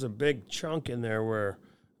 but there was a big chunk in there where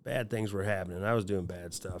bad things were happening. I was doing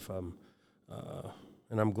bad stuff. And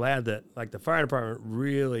I'm glad that the fire department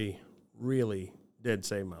really, really did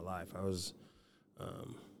save my life. I was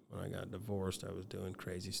when I got divorced, I was doing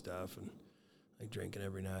crazy stuff and drinking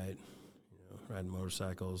every night, riding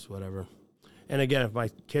motorcycles, whatever. And again, if my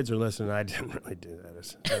kids are listening, I didn't really do that.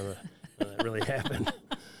 It's never, that really happened.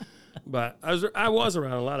 But I was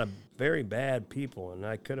around a lot of very bad people, and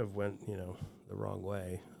I could have went the wrong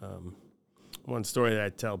way. One story that I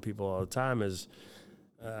tell people all the time is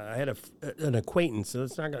I had an acquaintance. So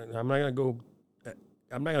I'm not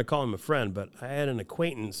gonna call him a friend, but I had an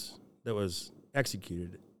acquaintance that was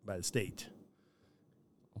executed by the state.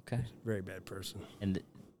 Okay. Very bad person. And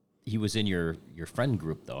he was in your friend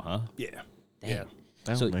group, though, huh? Yeah. Dang. Yeah.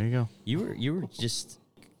 Oh, So there you go. You were just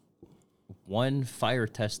one fire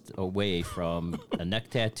test away from a neck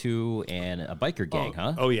tattoo and a biker gang,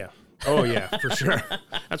 huh? Oh yeah. Oh yeah, for sure.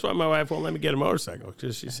 That's why my wife won't let me get a motorcycle,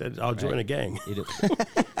 because she said I'll join a gang.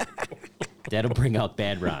 That'll bring out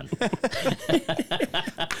bad Ron.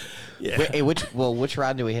 Yeah. Wait, hey, which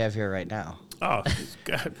Ron do we have here right now? Oh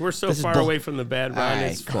God, we're so This is far away from the bad Ron. All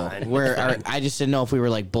right, It's cool. fine. I just didn't know if we were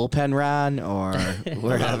bullpen Ron or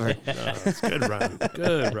whatever. No, it's good, Ron.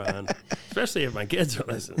 Good, Ron. Especially if my kids are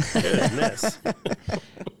listening. Goodness.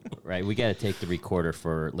 Right, we got to take the recorder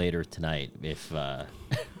for later tonight. If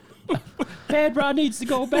bad Ron needs to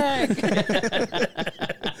go back.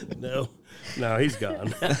 No, he's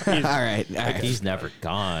gone. All right. He's never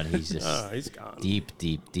gone. He's just He's gone.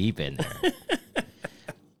 deep in there.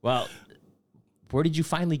 Well, where did you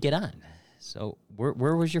finally get on? So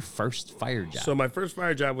where was your first fire job? So my first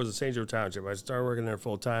fire job was at St. Joe Township. I started working there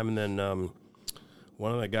full time, and then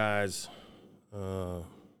one of the guys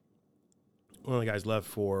left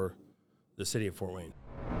for the city of Fort Wayne.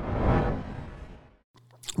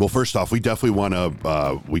 Well, first off, we definitely want to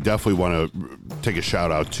take a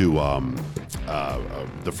shout out to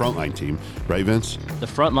the frontline team, right, Vince? the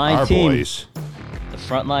frontline Our team. boys. The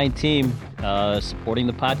frontline team supporting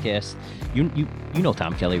the podcast. You know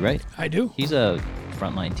Tom Kelly, right? I do. He's a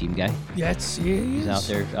frontline team guy. Yes, he He's is. out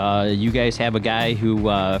there. You guys have a guy who,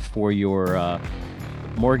 for your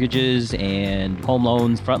mortgages and home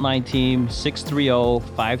loans, frontline team,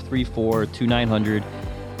 630-534-2900.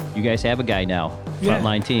 You guys have a guy now,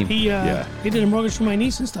 frontline team. He did a mortgage for my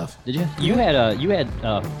niece and stuff. Did you? You had a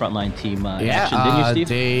frontline team action, didn't you,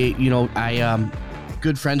 Steve? I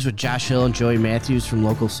good friends with Josh Hill and Joey Matthews from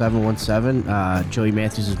Local 717. Joey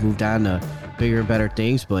Matthews has moved on to bigger and better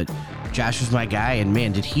things, but Josh was my guy, and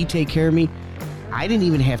man, did he take care of me. I didn't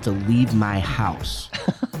even have to leave my house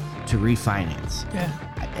to refinance. Yeah.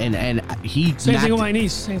 And he Same thing with knocked- my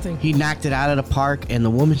niece. Same thing. He knocked it out of the park, and the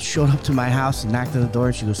woman showed up to my house and knocked on the door,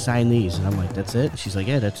 and she goes, sign these. And I'm like, that's it? She's like,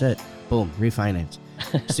 yeah, that's it. Boom, refinance.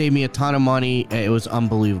 Saved me a ton of money. It was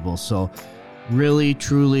unbelievable. So really,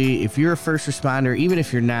 truly, if you're a first responder, even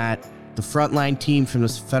if you're not, the Frontline team from the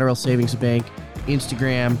Federal Savings Bank,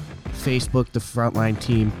 Instagram, Facebook, the Frontline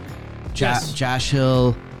team, Yes. Josh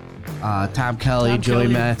Hill, Tom Kelly, Tom Joey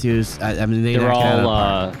Kelly. Matthews. I mean, They're knocked it out of the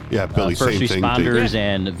all park. Yeah, Billy, first same thing. responders They-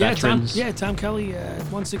 and veterans. Tom Kelly at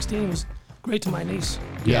 116 was great to my niece.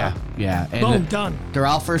 Yeah. And Boom, done. they're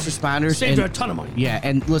all first responders. Saved her a and, ton of money. yeah,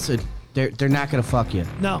 and listen, they're not going to fuck you.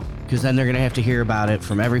 No. Because then they're going to have to hear about it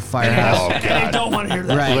from every firehouse. Oh, And they God. don't want to hear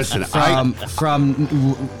that. Right. Listen,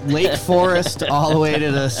 from Lake Forest all the way to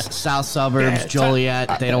the south suburbs, Yeah,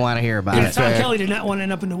 Joliet, they don't want to hear about Yeah, it. Tom fact- Kelly did not want to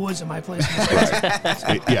end up in the woods at my place.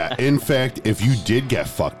 Yeah, in fact, if you did get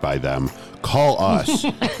fucked by them, call us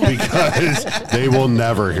because they will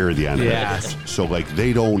never hear the end Yeah. of it. So like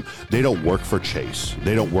they don't work for Chase.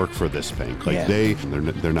 They don't work for this bank. Like Yeah.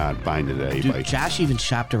 they're not buying it at Dude, anybody. Josh even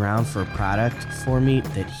shopped around for a product for me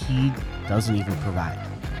that he doesn't even provide.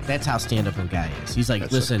 That's how stand-up a guy is. He's like,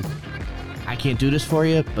 That's listen, I can't do this for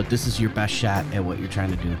you, but this is your best shot at what you're trying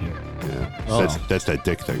to do here. Yeah. So that's that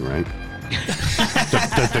dick thing, right?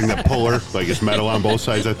 that thing that puller, like it's metal on both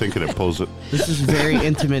sides, I think, and it pulls it. This is very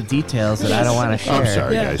intimate details that I don't want to share I'm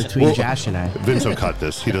sorry, Yeah. guys. between Well, Josh and I. Vince will cut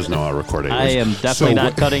this. He doesn't know how to record it. I am definitely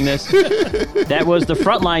not cutting this. That was the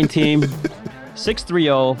Frontline team.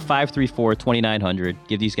 630-534-2900.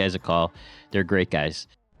 Give these guys a call. They're great guys.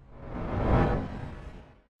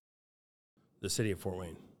 The city of Fort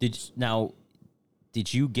Wayne.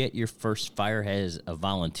 Did you get your first fire as a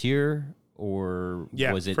volunteer, or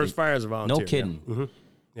Yeah, was it first fire as a volunteer. No kidding. Yeah. Mm-hmm.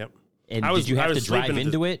 Yep. And I was- did you I have to was drive sleeping at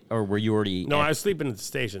into it, or were you already? No, at- I was sleeping at the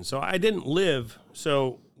station, so I didn't live.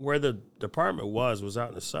 So where the department was out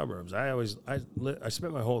in the suburbs. I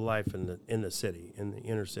spent my whole life in the city, in the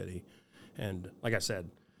inner city, and like I said,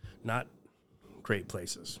 not great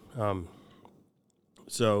places.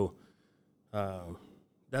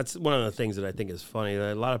 That's one of the things that I think is funny.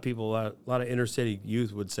 That a lot of people, a lot of inner city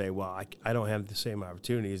youth would say, "Well, I don't have the same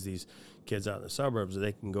opportunity as these kids out in the suburbs.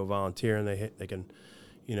 They can go volunteer and they can."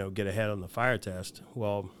 Get ahead on the fire test.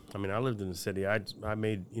 Well, I mean, I lived in the city. I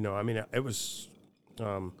made, it was,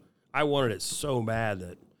 I wanted it so bad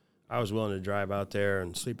that I was willing to drive out there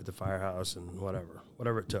and sleep at the firehouse and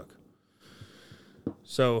whatever it took.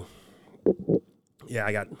 So, yeah,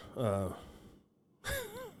 I got,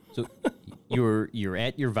 So you're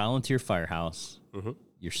at your volunteer firehouse. Mm-hmm.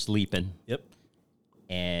 You're sleeping. Yep.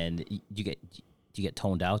 And do you get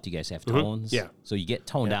toned out? Do you guys have tones? Yeah. So you get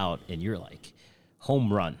toned out, and you're like,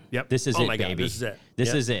 home run. Yep. This is Oh it, my God, baby. this is it. This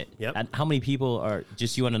Yep. is it. Yep. And how many people are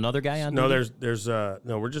just you and another guy on? no, duty?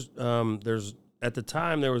 we're just, there's, at the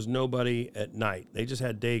time there was nobody at night. They just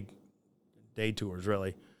had day tours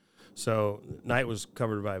really. So night was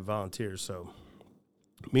covered by volunteers. So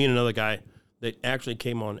me and another guy that actually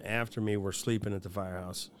came on after me were sleeping at the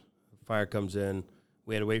firehouse. Fire comes in.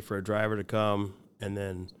 We had to wait for a driver to come, and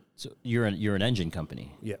then So you're an engine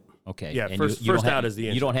company. yeah, Okay. Yeah, And first don't out have- is the You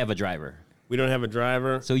engine. don't have a driver we don't have a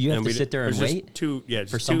driver. So you have to we sit there and there's just wait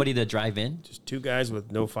just for two- somebody to drive in. Just two guys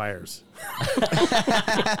with no fires.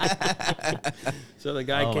 So the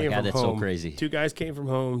guy Oh my came God, from that's so home. crazy. Two guys came from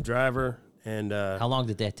home, driver, and How long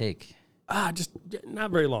did that take? just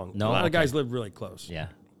not very long. No? A lot of Okay. guys live really close. Yeah.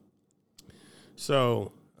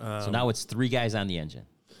 So So now it's 3 guys on the engine.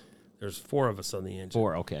 there's 4 of us on the engine.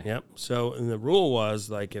 4. Okay. Yep. So and the rule was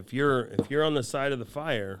like if you're on the side of the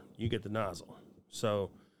fire, you get the nozzle.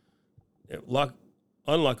 So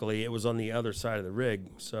unluckily it was on the other side of the rig.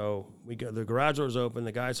 So the garage door was open,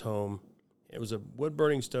 the guy's home. It was a wood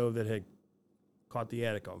burning stove that had caught the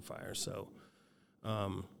attic on fire. So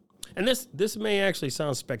and this may actually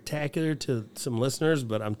sound spectacular to some listeners,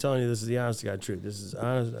 but I'm telling you, this is the honest to God truth. This is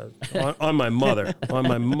honest on my mother,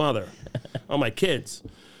 on my kids.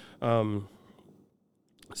 So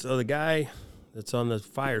the guy that's on the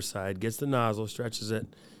fire side gets the nozzle, stretches it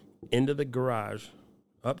into the garage,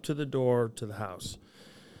 up to the door to the house.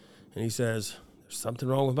 And he says, "There's something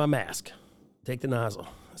wrong with my mask. Take the nozzle."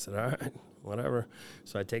 I said, "All right, whatever."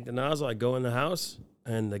 So I take the nozzle, I go in the house,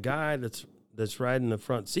 and the guy that's riding the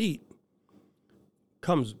front seat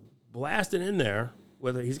comes blasting in there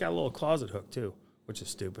he's got a little closet hook too, which is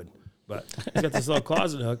stupid. But he's got this little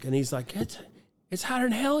closet hook, and he's like, It's hotter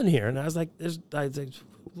than hell in here. And I was like, it's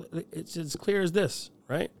as clear as this,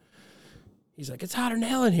 right? He's like, "It's hotter than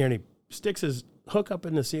hell in here." And he sticks his hook up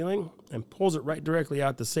in the ceiling and pulls it right directly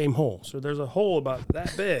out the same hole. So there's a hole about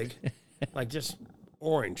that big, like just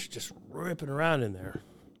orange, just ripping around in there.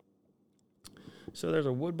 So there's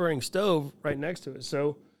a wood burning stove right next to it.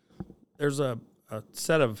 So there's a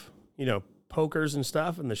set of, pokers and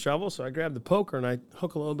stuff and the shovel. So I grab the poker and I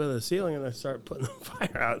hook a little bit of the ceiling and I start putting the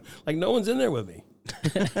fire out. Like no one's in there with me.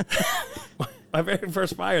 My very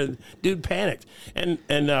first fire, dude panicked. And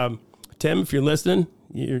Tim, if you're listening,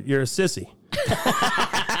 you're a sissy.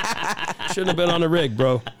 Shouldn't have been on the rig,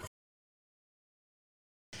 bro.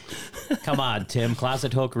 Come on, Tim.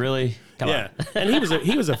 Closet hook, really? Come on. And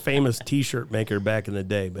he was a famous T-shirt maker back in the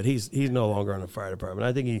day, but he's no longer on the fire department.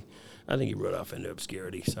 I think he rode off into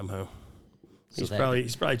obscurity somehow. He's probably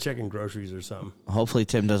checking groceries or something. Hopefully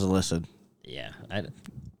Tim doesn't listen. Yeah,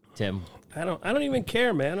 Tim. I don't even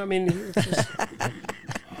care, man. I mean,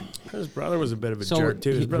 his brother was a bit of a jerk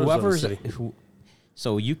too. His brother's on the city.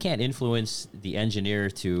 So you can't influence the engineer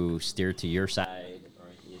to steer to your side.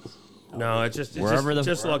 No, it's just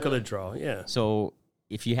luck of the draw. Yeah. So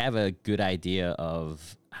if you have a good idea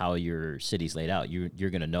of how your city's laid out, you're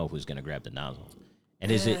going to know who's going to grab the nozzle. And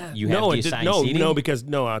is it you have the assigned seating? No, because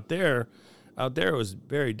out there it was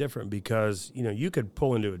very different because you could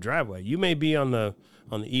pull into a driveway. You may be on the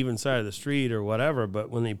even side of the street or whatever, but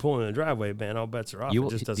when they pull in the driveway, man, all bets are off. It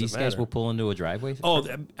just doesn't matter. These guys will pull into a driveway? Oh,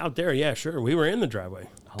 out there, yeah, sure. We were in the driveway.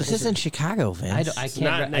 This isn't Chicago, Vince. I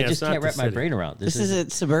just can't wrap my brain around this. This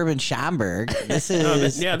isn't suburban Schaumburg. This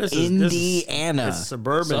is Indiana. It's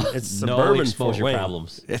suburban. It's no suburban exposure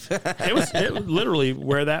problems. It was literally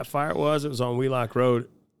where that fire was. It was on Wheelock Road.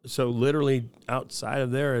 So literally outside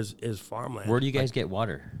of there is farmland. Where do you guys get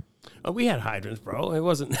water? Oh, we had hydrants, bro. It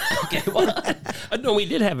wasn't okay. Well, no, we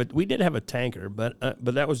did have a tanker, but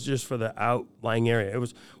that was just for the outlying area. It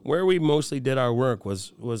was where we mostly did our work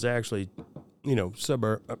was actually,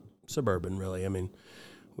 suburban. Really, I mean,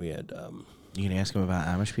 we had. You gonna ask him about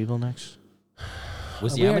Amish people next?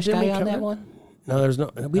 Was the Amish guy on that one? No, there's no.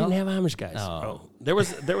 We didn't have Amish guys. Oh. There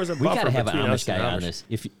was a. We gotta have an Amish guy on this.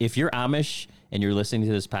 If you're Amish and you're listening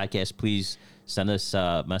to this podcast, please send us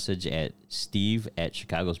a message at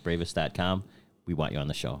steve@chicagosbravest.com. We want you on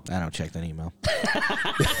the show. I don't check that email.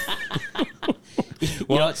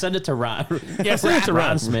 Send it to Ron. Yeah, send it to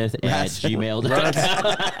Ron Smith at gmail.com.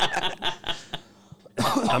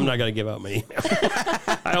 I'm not going to give out my email.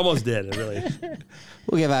 I almost did. Really.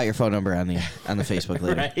 We'll give out your phone number on the Facebook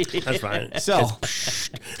later. Right. That's fine.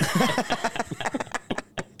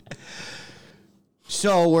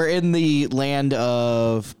 So we're in the land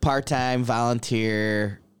of part-time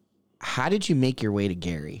volunteer. How did you make your way to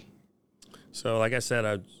Gary? So, like I said,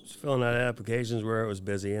 I was filling out applications where it was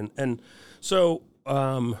busy, and so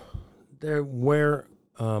when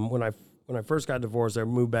I first got divorced, I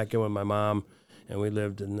moved back in with my mom, and we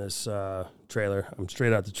lived in this trailer. I'm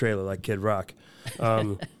straight out the trailer like Kid Rock.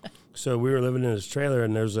 So we were living in this trailer,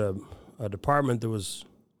 and there's a department that was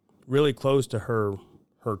really close to her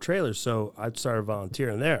trailer, so I started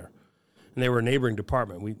volunteering there. And they were a neighboring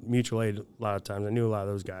department. We mutual aid a lot of times. I knew a lot of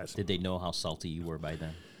those guys. Did they know how salty you were by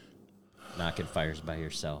then? Knocking fires by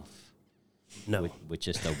yourself? No. With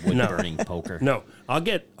just a wood-burning poker? No. I'll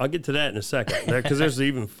get to that in a second, because there's an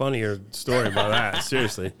even funnier story about that,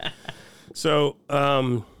 seriously. So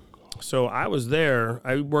I was there.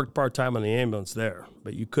 I worked part-time on the ambulance there,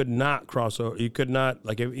 but you could not cross over. You could not,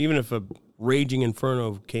 even if a raging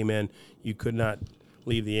inferno came in, you could not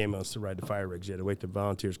leave the ambulance to ride the fire rigs. You had to wait till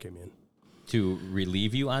volunteers came in. To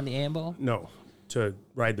relieve you on the ambo? No, to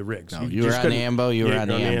ride the rigs. No, you were on the ambo, you were on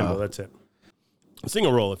the ambo. That's it.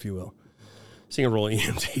 Single roll, if you will. Single roll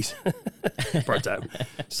EMTs. Part-time.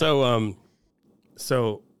 So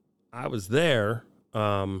I was there,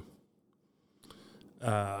 and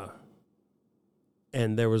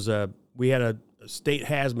we had a state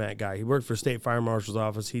hazmat guy. He worked for State Fire Marshal's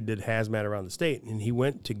office. He did hazmat around the state, and he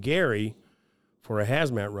went to Gary for a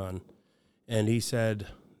hazmat run, and he said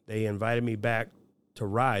they invited me back to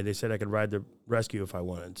ride. They said I could ride the rescue if I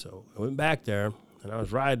wanted. So I went back there, and I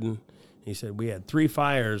was riding. He said, we had 3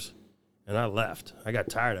 fires, and I left. I got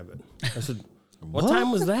tired of it. I said, what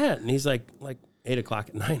time was that? And he's like 8 o'clock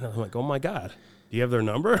at night. I'm like, oh, my God. Do you have their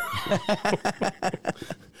number?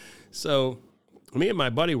 So me and my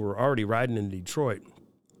buddy were already riding in Detroit,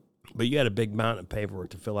 but you had a big mountain of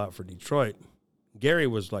paperwork to fill out for Detroit. Gary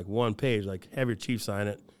was like one page, have your chief sign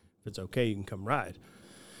it. If it's okay, you can come ride.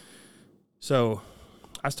 So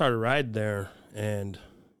I started riding there, and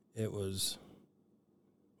it was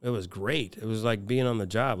great. It was like being on the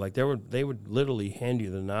job. They would literally hand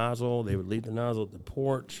you the nozzle. They would leave the nozzle at the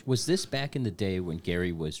porch. Was this back in the day when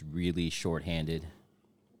Gary was really shorthanded?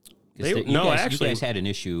 You guys had an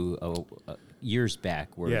issue years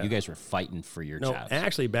back where you guys were fighting for your jobs.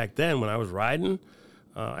 Actually, back then when I was riding,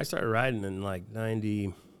 I started riding in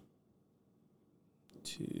 92,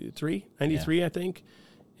 93, I think.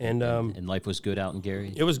 And life was good out in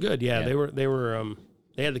Gary. it was good. Yeah, Yeah.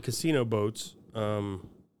 they had the casino boats.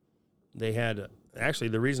 They had actually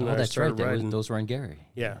the reason that I that's right. started riding. Those were in Gary.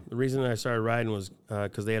 Yeah, the reason I started riding was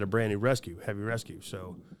because they had a brand new heavy rescue.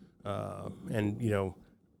 So, and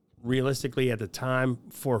realistically at the time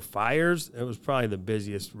for fires, it was probably the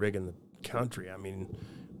busiest rig in the country. I mean,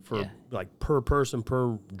 for like per person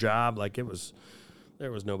per job, like there was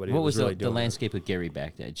nobody. What that was really the doing landscape of Gary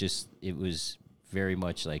back then? It was very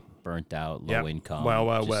much like burnt out, low income,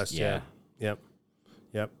 Wild just- West. Yeah. Yep.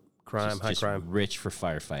 Crime, high just crime. rich for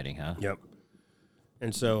firefighting, huh? Yep.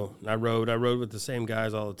 And so I rode with the same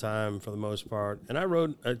guys all the time for the most part. And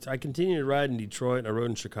I continued to ride in Detroit. I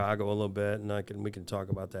rode in Chicago a little bit, and we can talk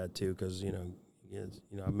about that too, because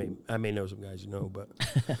I may know some guys but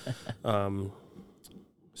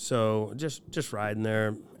so just riding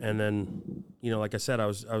there, and then like I said, I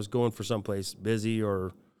was going for someplace busy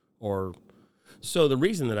or so the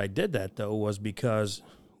reason that I did that though was because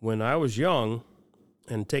when I was young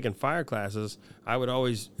and taking fire classes, I would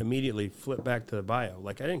always immediately flip back to the bio.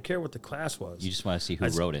 Like I didn't care what the class was. You just want to see who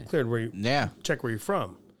wrote it. Cleared where you check where you're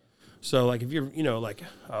from. So like if you're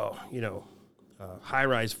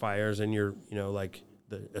high-rise fires and you're like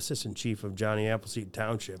the assistant chief of Johnny Appleseed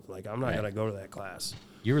Township, like I'm not gonna go to that class.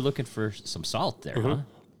 You were looking for some salt there, huh?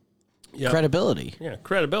 Yep. Credibility. Yeah,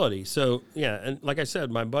 credibility. So and like I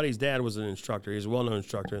said, my buddy's dad was an instructor. He's a well-known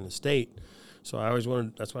instructor in the state. So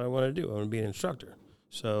that's what I wanted to do. I want to be an instructor.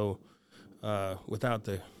 So without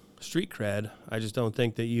the street cred, I just don't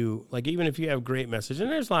think that even if you have great message,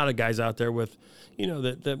 and there's a lot of guys out there with,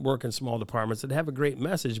 that work in small departments that have a great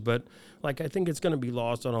message, but like I think it's going to be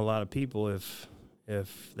lost on a lot of people if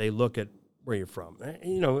they look at where you're from.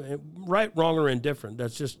 Right, wrong, or indifferent.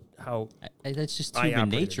 That's just how. That's just I human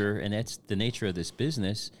operated. nature, and that's the nature of this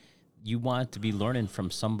business. You want to be learning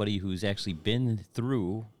from somebody who's actually been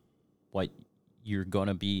through what you're going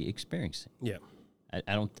to be experiencing. Yeah.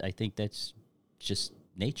 I think that's just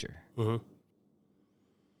nature. Mm-hmm.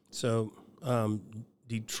 So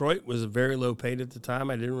Detroit was very low paid at the time.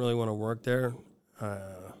 I didn't really want to work there,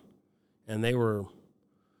 and they were,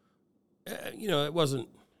 it wasn't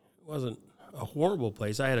a horrible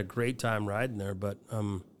place. I had a great time riding there, but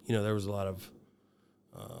there was a lot of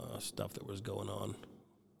stuff that was going on.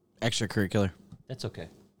 Extracurricular. That's okay.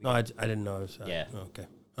 No, I didn't know. Yeah. Okay.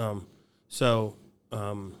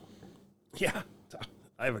 Yeah.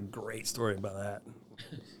 I have a great story about that.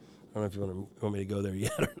 I don't know if you want me to go there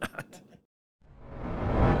yet or not.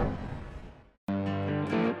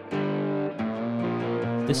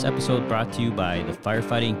 This episode brought to you by the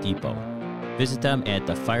Firefighting Depot. Visit them at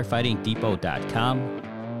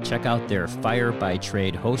thefirefightingdepot.com. Check out their Fire by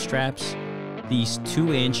Trade hose straps. These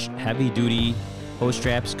 2-inch heavy-duty hose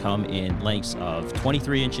straps come in lengths of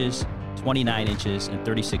 23 inches, 29 inches, and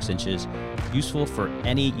 36 inches, useful for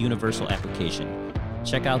any universal application.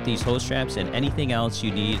 Check out these hose straps and anything else you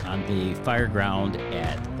need on the fire ground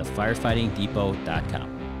at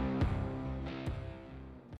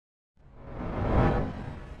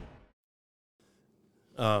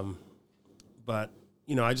thefirefightingdepot.com. But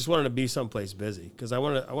I just wanted to be someplace busy because I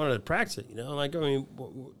wanted to practice it.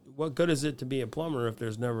 What good is it to be a plumber if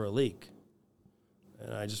there's never a leak?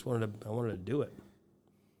 And I wanted to do it.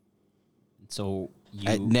 So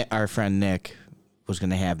our friend Nick was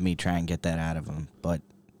going to have me try and get that out of him, but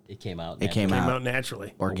it came out. It came out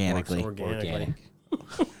naturally, organically. Organic.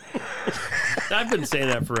 I've been saying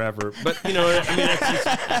that forever, but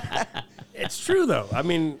it's true though. I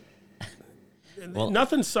mean,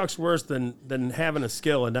 nothing sucks worse than having a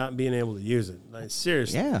skill and not being able to use it. Like,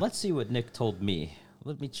 seriously. Yeah. Let's see what Nick told me.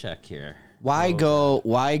 Let me check here. Why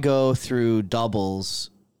go through doubles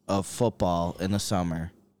of football in the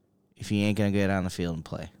summer if you ain't going to get on the field and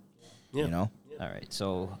play? Yeah. All right.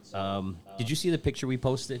 So, did you see the picture we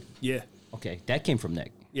posted? Yeah. Okay, that came from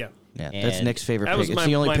Nick. Yeah. Yeah, that's And Nick's favorite That was picture. It's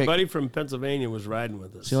the only my buddy from Pennsylvania was riding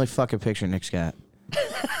with us. It's the only fucking picture Nick's got.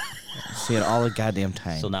 See it all the goddamn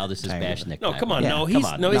time. So now this is Bash Nick. No, time, come on. right? No, Yeah, he's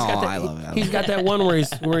come on. no, he's No, got that. I love it. He's got that one where he's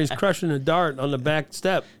crushing a dart on the back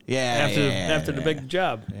step. Yeah, After the big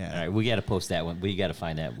job. All right, we got to post that one. We got to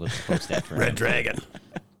find that. We'll post that for Red him. Dragon.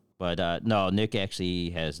 But no, Nick actually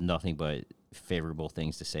has nothing but favorable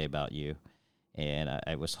things to say about you. And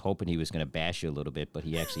I was hoping he was going to bash you a little bit, but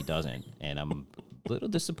he actually doesn't. And I'm a little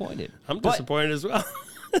disappointed. I'm disappointed as well.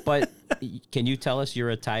 But can you tell us your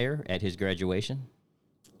attire at his graduation?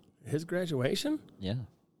 His graduation? Yeah.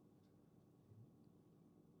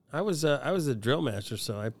 I was a drill master,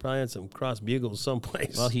 so I probably had some cross bugles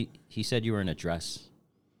someplace. Well, he said you were in a dress.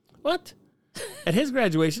 What? At his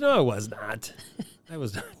graduation? No, I was not. I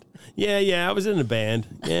was not. Yeah, I was in the band.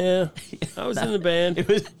 Yeah, I was in the band. It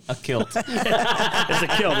was a kilt. It's a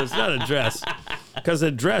kilt. It's not a dress. Because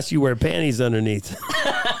a dress, you wear panties underneath.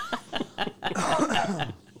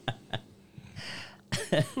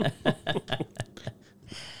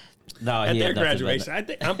 No, At he their had nothing but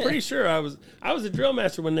graduation, I'm pretty sure I was a drill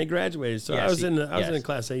master when they graduated. So Yes, I was in yes. a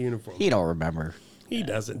Class A uniform. He don't remember. He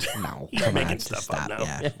doesn't. No, He's come making on, stuff stop. up now.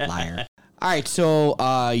 Yeah, liar. All right,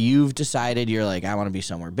 so you've decided you're like, I want to be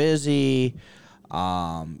somewhere busy.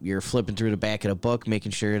 You're flipping through the back of the book,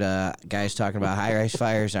 making sure the guys talking about high-rise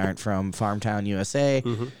fires aren't from Farmtown, USA.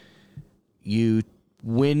 Mm-hmm.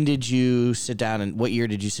 When did you sit down, and what year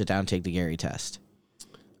did you sit down and take the Gary test?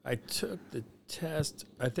 I took the test.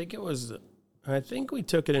 I think we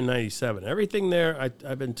took it in 97. Everything there,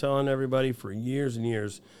 I've been telling everybody for years and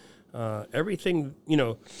years, everything,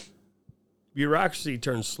 bureaucracy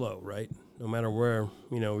turns slow, right? No matter where,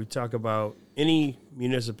 we talk about any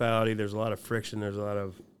municipality, there's a lot of friction. There's a lot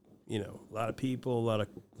of, a lot of people, a lot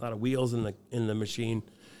of wheels in the machine.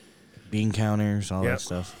 Bean counters, all Yep. that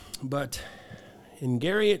stuff. But in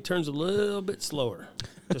Gary, it turns a little bit slower,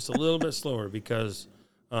 just a little bit slower because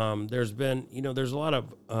there's been, there's a lot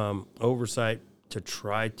of oversight to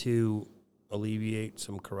try to alleviate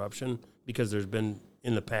some corruption because there's been,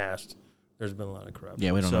 in the past, there's been a lot of corruption.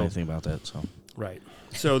 Yeah, we don't know anything about that, so. Right.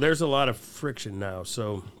 So there's a lot of friction now.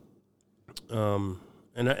 So, and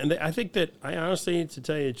I think that I honestly, to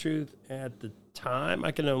tell you the truth, at the time,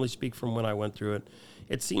 I can only speak from when I went through it.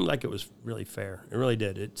 It seemed like it was really fair. It really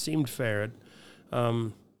did. It seemed fair.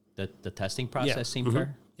 the testing process seemed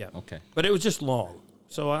fair? Yeah. Okay. But it was just long.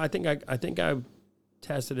 So I think I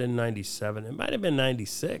tested in 97. It might have been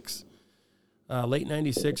 96. Late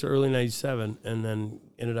 96 or early 97, and then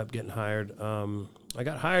ended up getting hired. I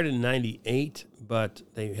got hired in 98, but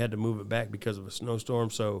they had to move it back because of a snowstorm,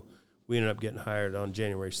 so we ended up getting hired on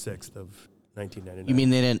January 6th of 1999. You mean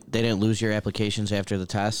they didn't lose your applications after the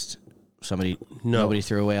test? Nobody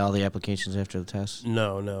threw away all the applications after the test?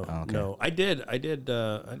 No. Oh, okay. No. I did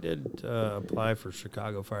apply for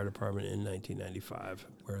Chicago Fire Department in 1995,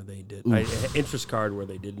 where they did interest card where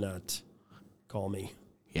they did not call me.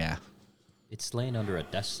 Yeah. It's laying under a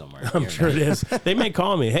desk somewhere. I'm here, sure right? it is. They may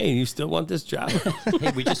call me. Hey, you still want this job?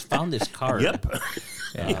 Hey, we just found this card. Yep.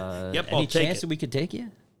 Yep. I'll Any take chance it. that we could take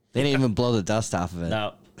you? They didn't even blow the dust off of it.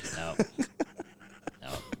 No.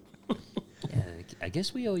 Yeah, I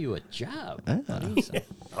guess we owe you a job. buddy, so-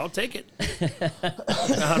 I'll take it.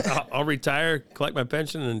 I'll retire, collect my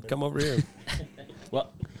pension, and come over here.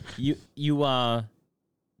 Well, you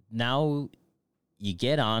now you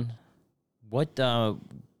get on.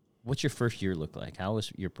 What's your first year look like? How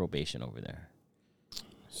was your probation over there?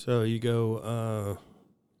 So you go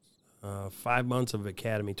 5 months of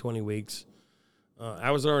academy, 20 weeks.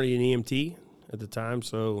 I was already an EMT at the time,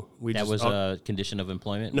 so That was a condition of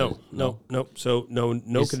employment. no. So no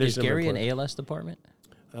Is condition. Gary of an employment. ALS department?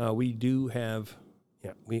 We do have,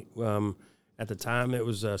 we at the time it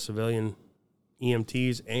was civilian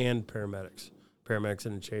EMTs and paramedics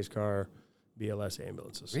in a chase car, BLS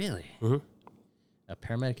ambulances. Really? Mhm. A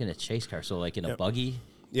paramedic in a chase car, so like in a Yep. buggy,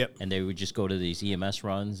 Yep, and they would just go to these EMS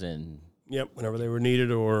runs and. yep. Whenever they were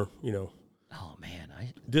needed, or Oh man,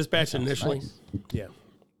 dispatch sounds initially. nice. Yeah.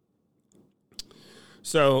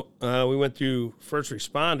 So we went through first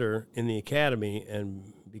responder in the academy,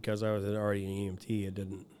 and because I was already an EMT, it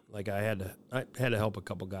didn't I had to help a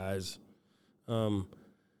couple guys.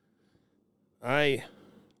 I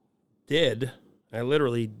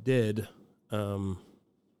literally did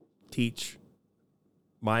teach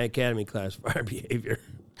my academy class fire behavior.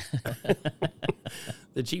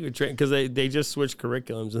 The chief of training, because they just switched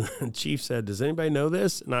curriculums, and the chief said, "Does anybody know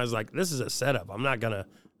this?" And I was like, "This is a setup. I'm not gonna.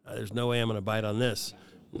 There's no way I'm gonna bite on this.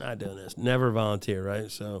 I'm not doing this. Never volunteer,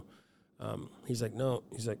 right?" So he's like, "No."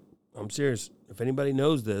 He's like, "I'm serious. If anybody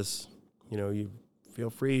knows this, you feel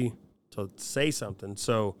free to say something."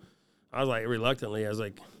 So I was like, reluctantly, I was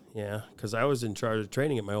like, "Yeah," because I was in charge of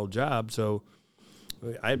training at my old job, so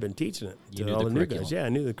I had been teaching it You to knew all the the new curriculum. guys. Yeah, I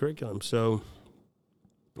knew the curriculum. So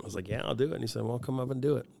I was like, "Yeah, I'll do it." And he said, "Well, come up and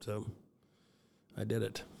do it." So I did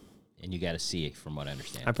it. And you got a C, from what I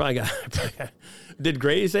understand. I probably got. Did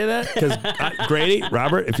Grady say that? Because Grady,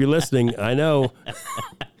 Robert, if you're listening, I know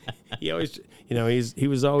he always, he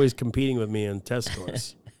was always competing with me in test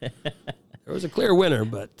scores. There was a clear winner,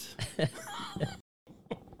 but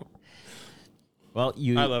Well,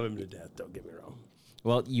 I love him to death. Don't get me wrong.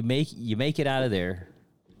 Well, you make it out of there,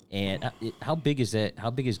 and how big is that? How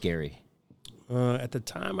big is Gary? At the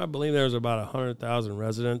time, I believe there was about 100,000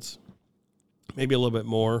 residents, maybe a little bit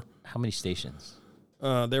more. How many stations?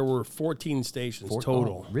 There were 14 stations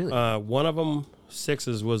total. Oh, really? One of them,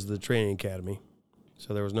 6's, was the training academy.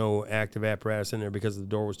 So there was no active apparatus in there because the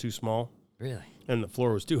door was too small. Really? And the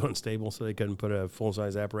floor was too unstable, so they couldn't put a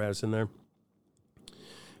full-size apparatus in there.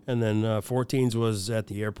 And then 14's was at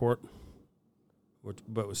the airport,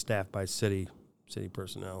 but was staffed by city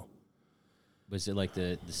personnel. Was it like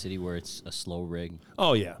the city where it's a slow rig?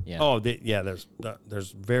 Oh, yeah. Yeah. Oh, there's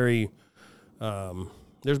very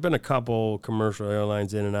there's been a couple commercial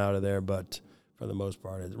airlines in and out of there, but for the most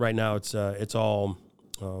part, right now it's all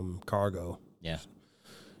cargo. Yeah.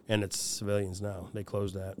 And it's civilians now. They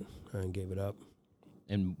closed that and gave it up.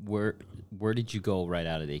 And where did you go right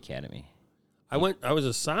out of the academy? I was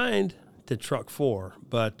assigned to Truck 4,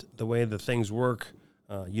 but the way the things work,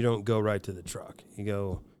 you don't go right to the truck. You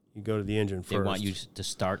go to the engine first. They want you to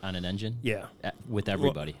start on an engine? Yeah. With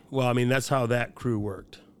everybody? Well, I mean, that's how that crew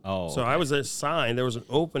worked. Oh. So I was assigned. There was an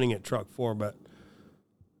opening at Truck 4,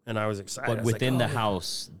 and I was excited. But within the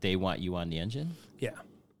house, they want you on the engine? Yeah.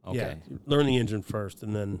 Okay. Yeah. Learn the engine first,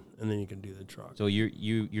 and then you can do the truck. So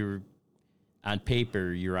you're on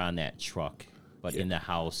paper, you're on that truck, but in the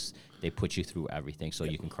house, they put you through everything so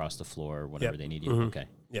you can cross the floor whenever they need you. Mm-hmm. Okay.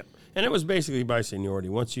 Yeah. And it was basically by seniority.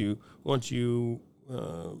 Once you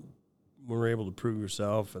were able to prove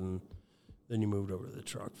yourself, and then you moved over to the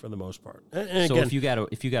truck for the most part. And so again,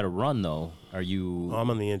 if you got to run though, are you? I'm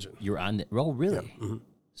on the engine. You're on the. Oh, really? Yeah. Mm-hmm.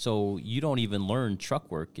 So you don't even learn truck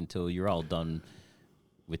work until you're all done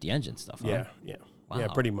with the engine stuff. Huh? Yeah. Yeah. Wow. Yeah.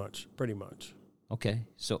 Pretty much. Okay.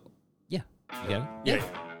 So yeah, you got it. Yeah.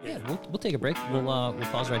 Yeah. We'll take a break. We'll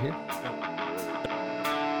pause right here.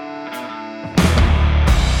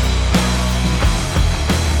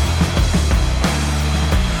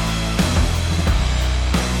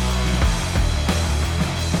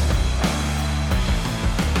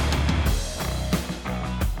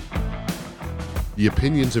 The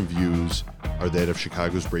opinions and views are that of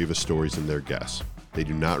Chicago's bravest stories and their guests. They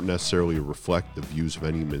do not necessarily reflect the views of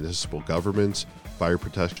any municipal governments, fire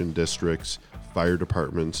protection districts, fire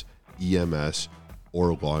departments, EMS,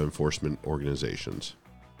 or law enforcement organizations.